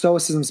biggest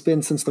Stoicism's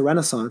been since the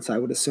Renaissance, I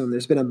would assume.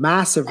 There's been a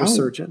massive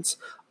resurgence.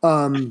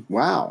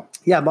 Wow.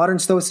 Yeah, modern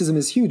Stoicism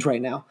is huge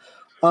right now.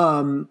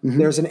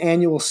 There's an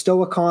annual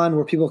Stoicon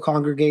where people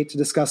congregate to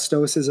discuss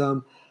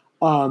Stoicism.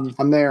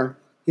 I'm there.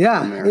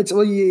 Yeah,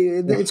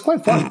 it's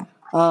quite fun.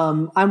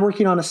 I'm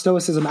working on a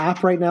Stoicism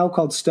app right now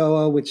called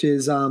Stoa, which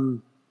is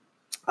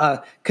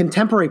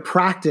contemporary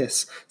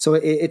practice. So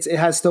it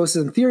has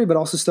Stoicism theory, but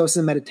also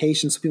Stoicism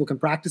meditation, so people can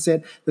practice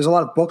it. There's a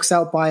lot of books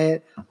out by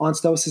it on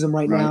Stoicism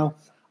right now.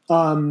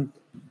 Cool.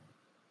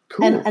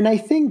 And I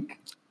think,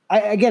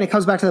 again, it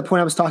comes back to the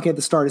point I was talking at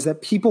the start, is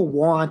that people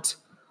want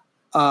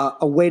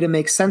a way to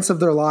make sense of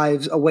their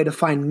lives, a way to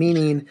find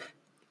meaning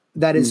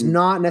that is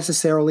not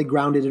necessarily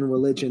grounded in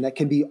religion, that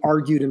can be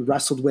argued and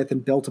wrestled with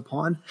and built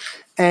upon.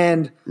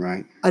 And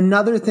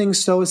another thing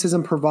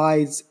Stoicism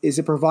provides is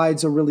it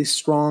provides a really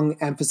strong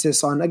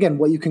emphasis on, again,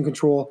 what you can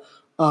control.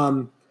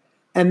 And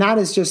that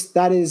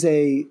is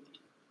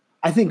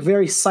I think,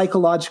 very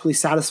psychologically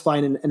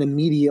satisfying and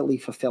immediately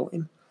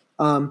fulfilling.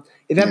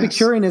 If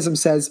Epicureanism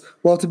says,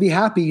 well, to be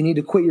happy, you need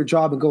to quit your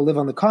job and go live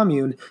on the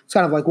commune, it's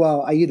kind of like,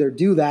 well, I either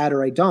do that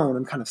or I don't.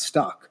 I'm kind of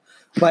stuck.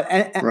 But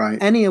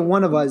any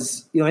one of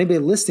us, anybody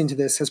listening to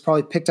this has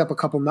probably picked up a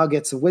couple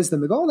nuggets of wisdom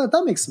to go, oh,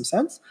 that makes some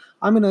sense.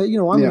 I'm going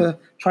to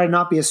try to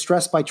not be as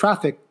stressed by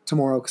traffic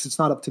tomorrow because it's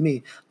not up to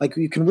me. Like,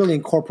 you can really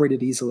incorporate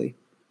it easily.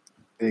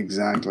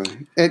 Exactly.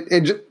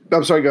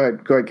 I'm sorry, go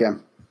ahead,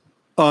 Cam.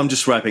 Oh, I'm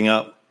just wrapping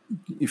up.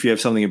 If you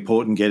have something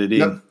important, get it in.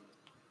 Nope.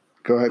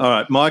 Go ahead. All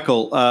right,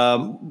 Michael,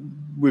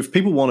 if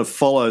people want to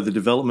follow the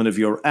development of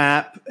your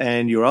app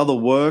and your other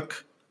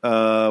work,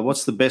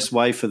 what's the best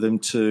way for them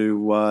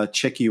to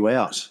check you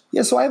out?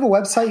 Yeah, so I have a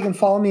website. You can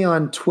follow me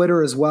on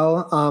Twitter as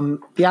well.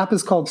 The app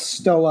is called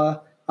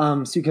Stoa,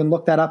 so you can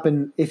look that up.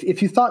 And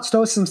if you thought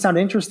Stoicism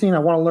sounded interesting, I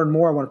want to learn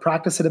more, I want to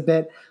practice it a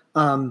bit,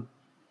 I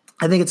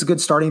think it's a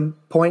good starting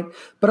point.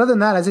 But other than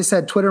that, as I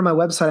said, Twitter, my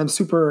website, I'm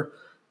super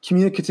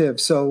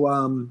communicative.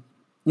 So,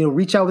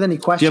 reach out with any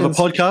questions. Do you have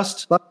a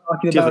podcast?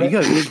 Do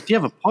you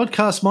have a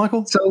podcast,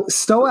 Michael? So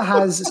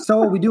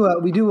Stoa, we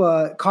do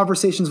a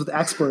conversations with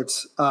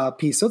experts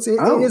piece. So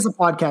it is a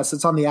podcast.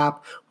 It's on the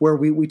app where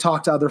we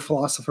talk to other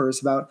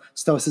philosophers about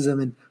Stoicism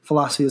and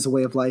philosophy as a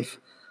way of life.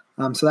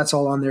 So that's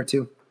all on there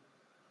too.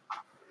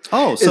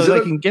 Oh, so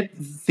they can get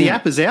the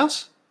app is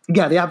out?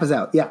 Yeah, the app is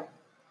out. Yeah.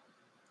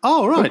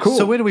 Oh, right. Oh, cool.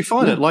 So where do we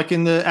find it? Like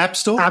in the App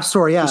Store? App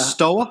Store, yeah.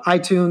 Stoa?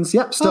 iTunes.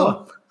 Yep,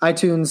 Stoa.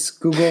 iTunes,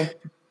 Google.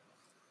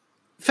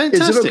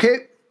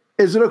 Fantastic.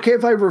 Is it okay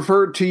if I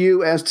refer to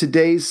you as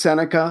today's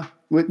Seneca?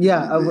 Is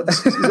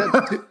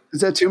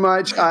that too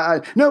much?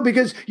 No,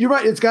 because you're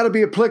right. It's got to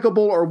be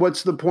applicable, or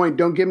what's the point?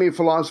 Don't give me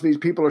philosophies.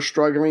 People are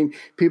struggling.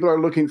 People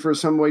are looking for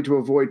some way to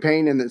avoid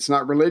pain, and it's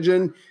not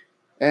religion.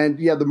 And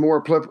the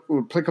more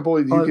applicable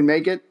you can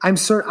make it. I'm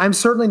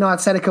certainly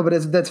not Seneca,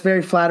 but that's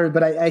very flattered.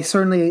 But I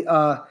certainly,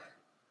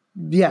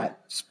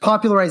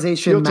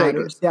 popularization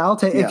matters. Yeah, I'll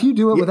take. If you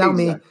do it without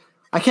me,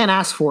 I can't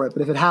ask for it.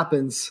 But if it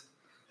happens,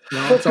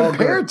 it's all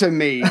compared to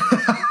me.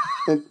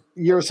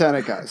 You're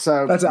Seneca,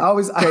 so that's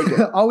always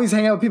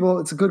hang out with people.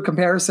 It's a good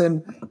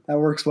comparison. That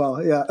works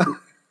well. Yeah.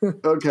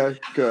 Okay.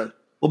 Good.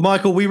 Well,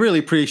 Michael, we really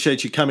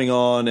appreciate you coming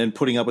on and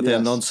putting up with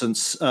our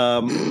nonsense.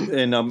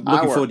 And I'm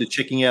looking forward to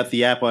checking out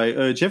the app. I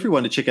urge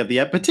everyone to check out the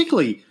app,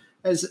 particularly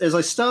as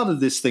I started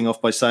this thing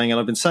off by saying, and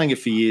I've been saying it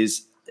for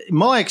years,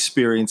 my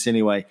experience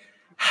anyway,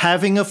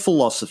 having a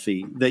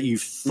philosophy that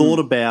you've thought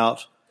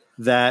about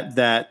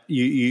that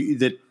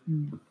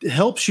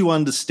helps you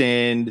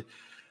understand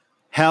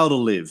how to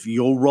live,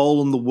 your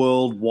role in the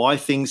world, why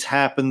things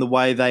happen the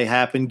way they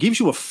happen, gives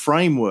you a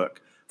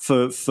framework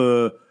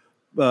for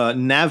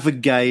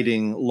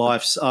navigating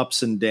life's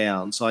ups and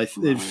downs.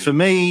 For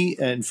me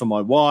and for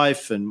my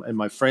wife and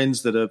my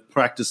friends that have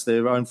practiced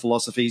their own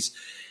philosophies,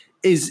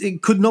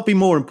 it could not be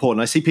more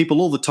important. I see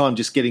people all the time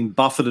just getting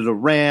buffeted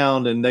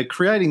around and they're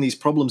creating these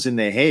problems in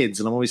their heads.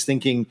 And I'm always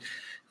thinking,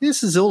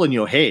 this is all in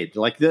your head.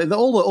 Like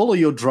all of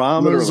your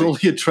dramas, Literally. all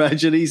your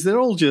tragedies, they're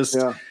all just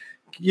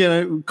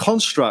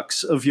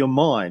constructs of your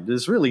mind.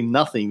 There's really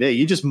nothing there.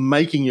 You're just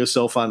making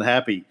yourself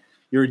unhappy.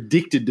 You're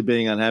addicted to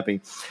being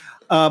unhappy.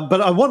 But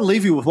I want to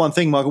leave you with one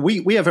thing, Michael.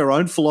 We have our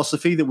own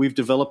philosophy that we've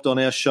developed on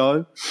our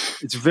show.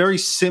 It's very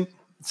It's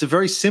a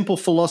very simple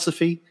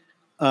philosophy.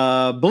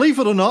 Believe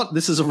it or not,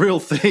 this is a real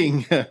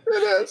thing. It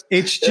is.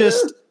 It's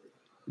just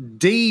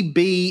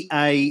DBAC,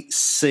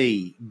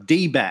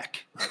 DBAC.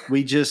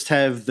 We just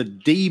have the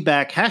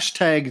DBAC,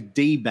 hashtag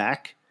DBAC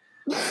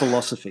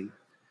philosophy.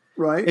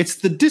 Right. It's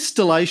the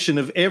distillation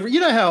of every – you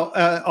know how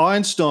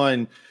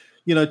Einstein,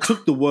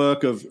 took the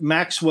work of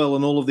Maxwell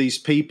and all of these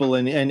people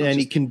and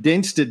he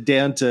condensed it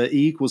down to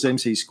E equals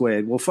MC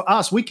squared. Well, for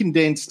us, we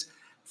condensed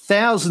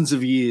thousands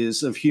of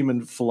years of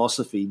human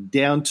philosophy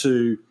down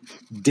to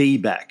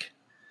DBAC.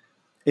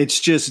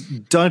 It's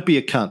just don't be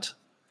a cunt.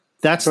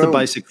 That's the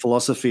basic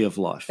philosophy of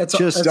life. It's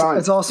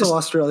also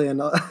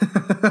Australian.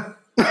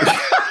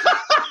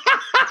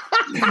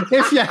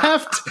 If you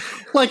have to,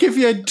 if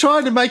you're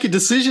trying to make a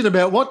decision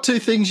about what two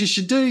things you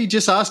should do, you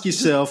just ask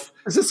yourself,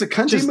 is this a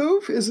country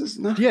move? Is this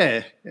no?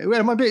 Yeah.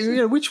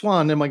 Which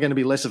one am I going to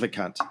be less of a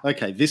cunt?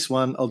 Okay, this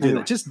one, I'll do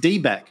that. Just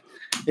DBAC.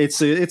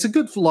 It's a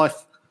good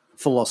life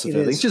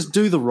philosophy. I think just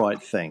do the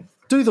right thing.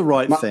 Do the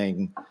right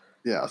thing.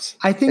 Yes.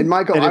 I think, and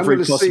Michael, I'm going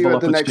to see you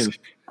at the next.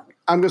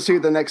 I'm going to see you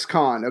at the next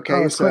con.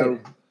 Okay, so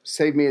great.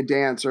 Save me a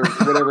dance or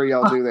whatever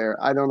y'all do there.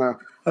 I don't know.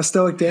 A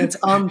stoic dance.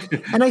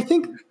 And I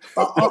think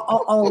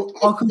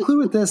I'll conclude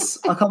with this,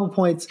 a couple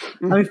points.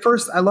 I mean,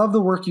 first, I love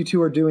the work you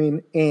two are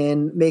doing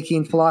in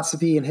making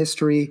philosophy and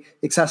history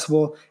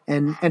accessible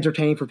and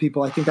entertaining for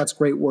people. I think that's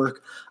great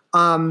work.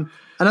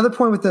 Another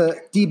point with the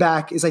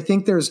DBAC is I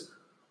think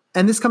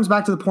and this comes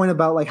back to the point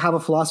about have a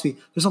philosophy.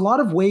 There's a lot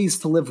of ways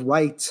to live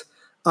right.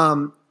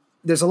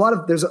 There's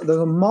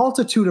a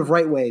multitude of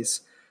right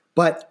ways,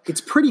 but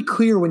it's pretty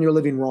clear when you're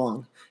living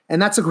wrong.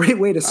 And that's a great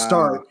way to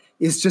start.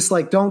 Is just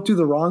don't do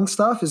the wrong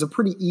stuff is a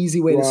pretty easy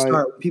way to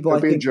start. People,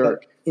 I think, get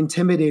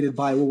intimidated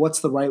by,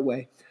 what's the right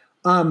way?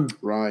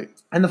 Right.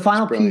 And the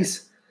final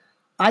piece,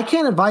 I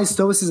can't advise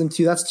Stoicism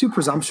to you. That's too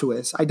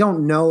presumptuous. I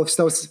don't know if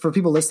Stoicism, for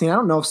people listening, I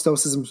don't know if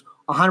Stoicism's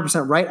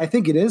 100% right. I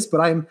think it is,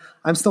 but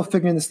I'm still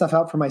figuring this stuff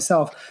out for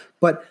myself.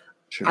 But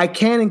I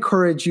can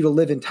encourage you to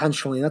live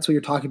intentionally. And that's what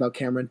you're talking about,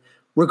 Cameron.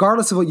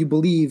 Regardless of what you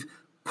believe,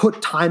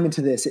 put time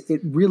into this. It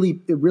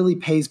really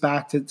pays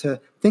back to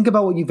think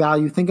about what you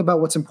value, think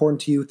about what's important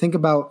to you, think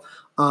about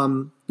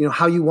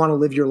how you want to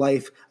live your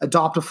life,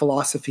 adopt a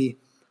philosophy.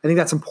 I think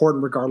that's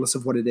important regardless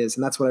of what it is,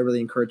 and that's what I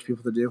really encourage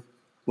people to do.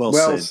 Well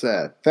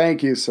said.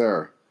 Thank you,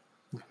 sir.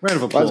 Round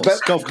of applause.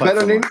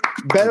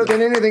 Better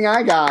than anything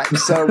I got.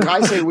 So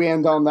I say we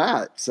end on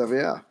that. So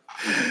yeah.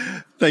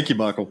 Thank you,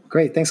 Michael.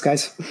 Great. Thanks,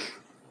 guys.